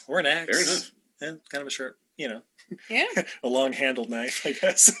 Yeah, or an axe. Fair enough. Yeah, kind of a sharp, Yeah. a long-handled knife, I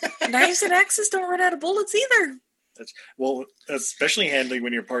guess. Knives and axes don't run out of bullets either. Well, especially handy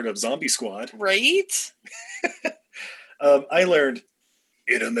when you're part of Zombie Squad. Right? I learned,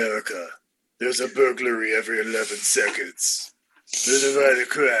 in America, there's a burglary every 11 seconds. There's a violent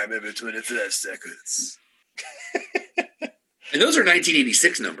crime every 25 seconds. And those are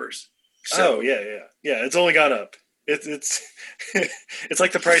 1986 numbers. So. Oh, yeah. It's only gone up. It's it's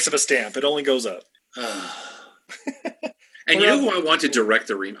like the price of a stamp. It only goes up. And you know who I want to direct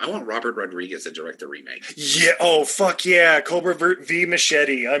the remake? I want Robert Rodriguez to direct the remake. Yeah. Oh, fuck yeah. Cobra v.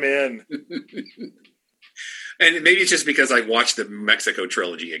 Machete. I'm in. And maybe it's just because I watched the Mexico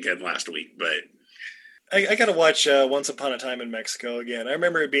trilogy again last week, but... I got to watch Once Upon a Time in Mexico again. I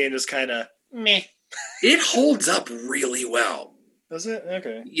remember it being just kind of meh. It holds up really well. Does it?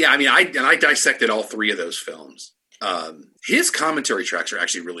 Okay. Yeah, I mean, I dissected all three of those films. His commentary tracks are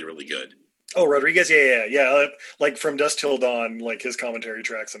actually really, really good. Oh, Rodriguez? Yeah. Like From Dusk Till Dawn, like his commentary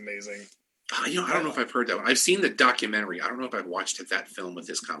track's amazing. I don't know if I've heard that one. I've seen the documentary. I don't know if I've watched that film with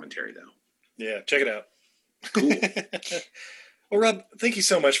his commentary, though. Yeah, check it out. Cool. Well, Rob, thank you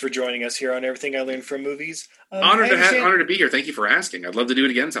so much for joining us here on Everything I Learned from Movies. Honored to be here. Thank you for asking. I'd love to do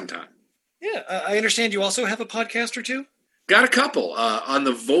it again sometime. Yeah, I understand you also have a podcast or two? Got a couple. On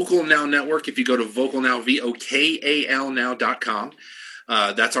the Vocal Now Network, if you go to Vocal Now, VOKALnow.com,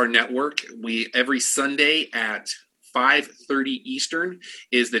 that's our network. Every Sunday at 5:30 Eastern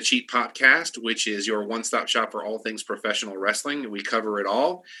is the Cheap Podcast, which is your one-stop shop for all things professional wrestling. We cover it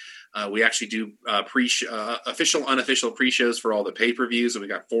all. We actually do official, unofficial pre-shows for all the pay-per-views, and we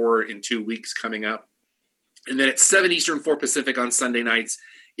got 4 in 2 weeks coming up. And then at 7 Eastern, 4 Pacific on Sunday nights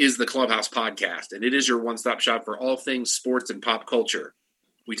is the Clubhouse Podcast, and it is your one-stop shop for all things sports and pop culture.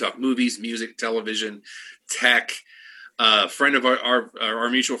 We talk movies, music, television, tech. Friend of our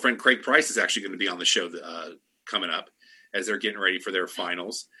mutual friend Craig Price is actually going to be on the show coming up as they're getting ready for their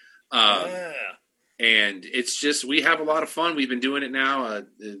finals. And it's just, we have a lot of fun. We've been doing it now.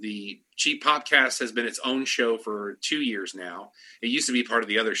 The Cheap Podcast has been its own show for 2 years now. It used to be part of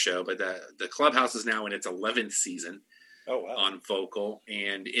the other show, but the Clubhouse is now in its 11th season. Oh, wow. On Vocal.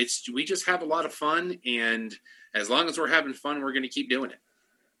 And we just have a lot of fun. And as long as we're having fun, we're going to keep doing it.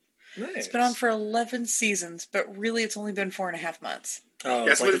 Nice. It's been on for 11 seasons, but really it's only been 4.5 months. Oh,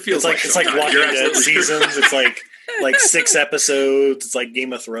 that's what it feels like. It's like Walking Dead seasons. It's like 6 episodes. It's like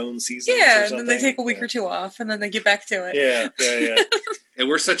Game of Thrones seasons. Yeah, and then they take a week or two off, and then they get back to it. Yeah. And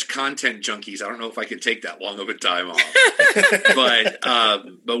we're such content junkies. I don't know if I could take that long of a time off.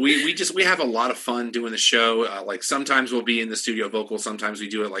 but we have a lot of fun doing the show. Like sometimes we'll be in the studio vocal. Sometimes we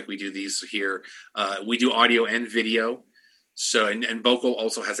do it like we do these here. We do audio and video. So, and Vocal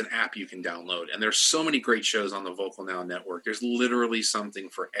also has an app you can download, and there's so many great shows on the Vocal Now network. There's literally something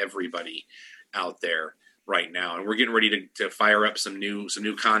for everybody out there right now, and we're getting ready to fire up some new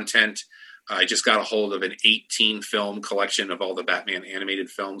content. I just got a hold of an 18 film collection of all the Batman animated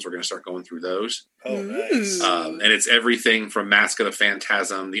films. We're going to start going through those. Oh, nice! And it's everything from Mask of the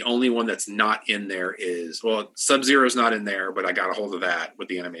Phantasm. The only one that's not in there is Sub-Zero's not in there, but I got a hold of that with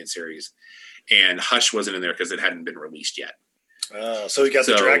the animated series. And Hush wasn't in there because it hadn't been released yet. So you got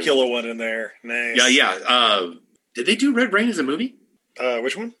the Dracula one in there. Nice. Yeah. Did they do Red Rain as a movie?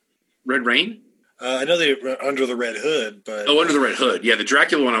 Which one? Red Rain? I know they Under the Red Hood, but Under the Red Hood. Yeah, the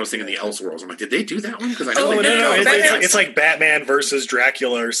Dracula one. I was thinking the Elseworlds. I'm like, did they do that one? Because I know no. It's like Batman versus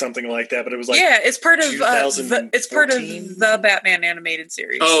Dracula or something like that. But it was like it's part of the Batman animated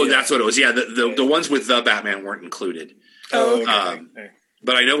series. Oh, that's what it was. Yeah, the ones with the Batman weren't included. Oh, okay.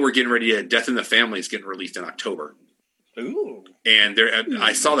 But I know we're getting ready to. Death in the Family is getting released in October. Ooh. And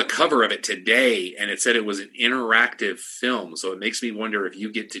I saw the cover of it today, and it said it was an interactive film. So it makes me wonder if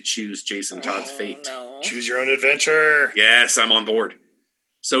you get to choose Jason Todd's fate. No. Choose your own adventure. Yes, I'm on board.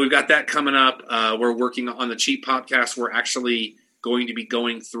 So we've got that coming up. We're working on the Cheap Podcast. We're actually going to be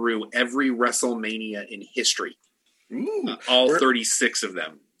going through every WrestleMania in history. Ooh. All 36 of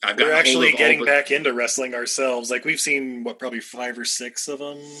them. We're actually getting back into wrestling ourselves. Like we've seen, probably 5 or 6 of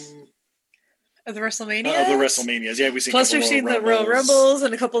them. Of the WrestleManias? Of the WrestleManias, yeah. We've seen Plus, we've seen the Royal Rumbles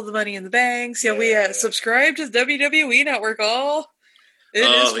and a couple of the Money in the Banks. Yeah, we subscribe to the WWE Network. It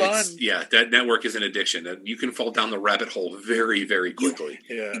is fun. That network is an addiction. You can fall down the rabbit hole very, very quickly.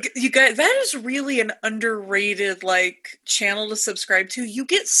 You guys, that is really an underrated channel to subscribe to. You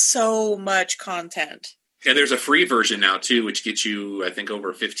get so much content. And there's a free version now, too, which gets you, I think,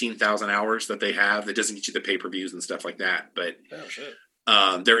 over 15,000 hours that they have. That doesn't get you the pay-per-views and stuff like that. But shit.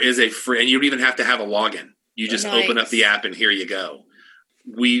 There is a free, and you don't even have to have a login. You just open up the app and here you go.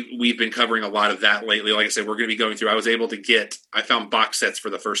 We've been covering a lot of that lately. Like I said, we're going to be going through. I found box sets for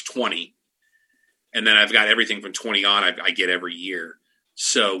the first 20, and then I've got everything from 20 on. I get every year.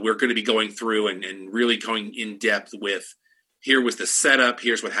 So we're going to be going through and really going in depth with, here was the setup,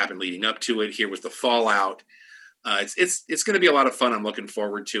 here's what happened leading up to it, here was the fallout. It's going to be a lot of fun. I'm looking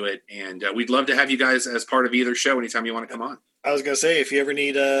forward to it. And we'd love to have you guys as part of either show anytime you want to come on. I was going to say, if you ever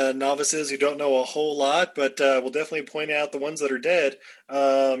need novices who don't know a whole lot, but we'll definitely point out the ones that are dead.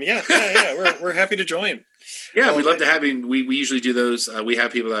 We're happy to join. Yeah, we'd love to have you. We usually do those. We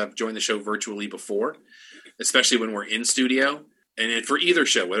have people that have joined the show virtually before, especially when we're in studio. And for either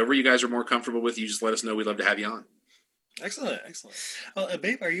show, whatever you guys are more comfortable with, you just let us know. We'd love to have you on. Excellent.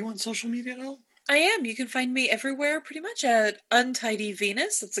 Babe, are you on social media at all? I am. You can find me everywhere pretty much at Untidy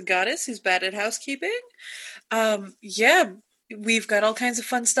Venus. That's a goddess who's bad at housekeeping. We've got all kinds of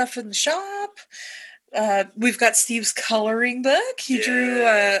fun stuff in the shop. We've got Steve's coloring book. He drew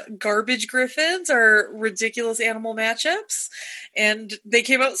Garbage Griffins, or ridiculous animal matchups. And they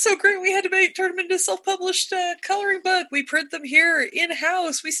came out so great, we had to turn them into a self-published coloring book. We print them here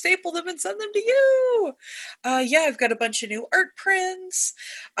in-house. We staple them and send them to you. I've got a bunch of new art prints.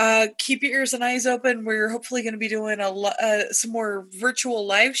 Keep your ears and eyes open. We're hopefully going to be doing some more virtual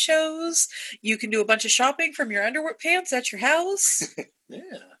live shows. You can do a bunch of shopping from your underwear pants at your house. Yeah.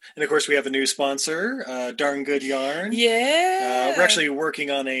 And of course, we have a new sponsor, Darn Good Yarn. Yeah. We're actually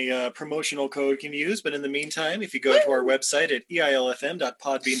working on a promotional code you can use, but in the meantime, if you go to our website at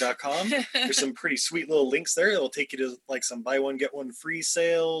eilfm.podbean.com, there's some pretty sweet little links there that will take you to like some buy one, get one free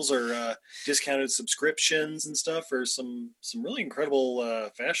sales or discounted subscriptions and stuff, or some really incredible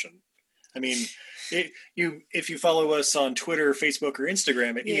fashion. I mean, if you follow us on Twitter, Facebook, or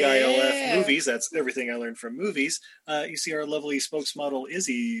Instagram at EILF Movies, that's everything I learned from movies, you see our lovely spokesmodel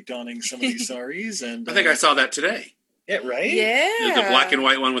Izzy donning some of these saris. And I think I saw that today. Yeah, right? Yeah. The black and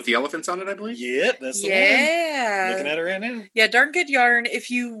white one with the elephants on it, I believe? Yep, that's the one. Looking at it right now. Yeah, Darn Good Yarn. If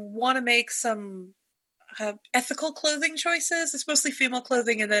you want to make some ethical clothing choices, it's mostly female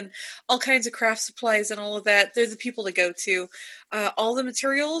clothing, and then all kinds of craft supplies and all of that, they're the people to go to. All the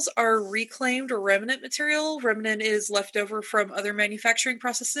materials are reclaimed or remnant material. Remnant is left over from other manufacturing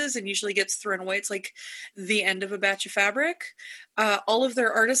processes and usually gets thrown away. It's like the end of a batch of fabric. All of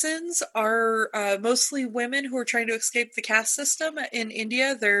their artisans are mostly women who are trying to escape the caste system in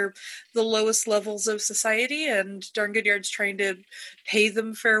India. They're the lowest levels of society, and Darn Good Yarn's trying to pay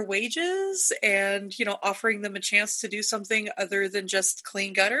them fair wages and, offering them a chance to do something other than just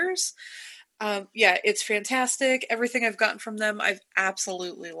clean gutters. It's fantastic. Everything I've gotten from them, I've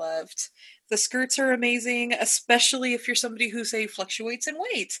absolutely loved. The skirts are amazing, especially if you're somebody who, say, fluctuates in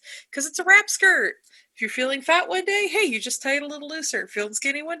weight, because it's a wrap skirt. If you're feeling fat one day, hey, you just tie it a little looser. Feeling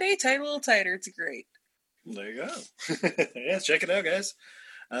skinny one day, tie it a little tighter. It's great. There you go. Yeah, check it out, guys.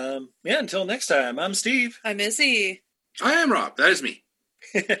 Until next time, I'm Steve. I'm Izzy. I am Rob. That is me.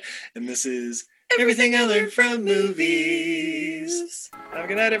 And this is Everything I Learned from Movies. Have a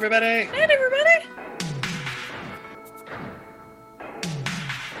good night, everybody. Night, everybody.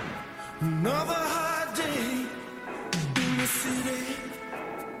 Another hot day in the city.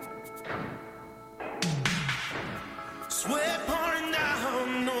 Sweat pouring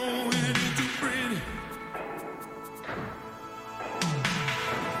down, no, it ain't too pretty.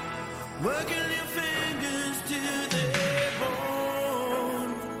 Working in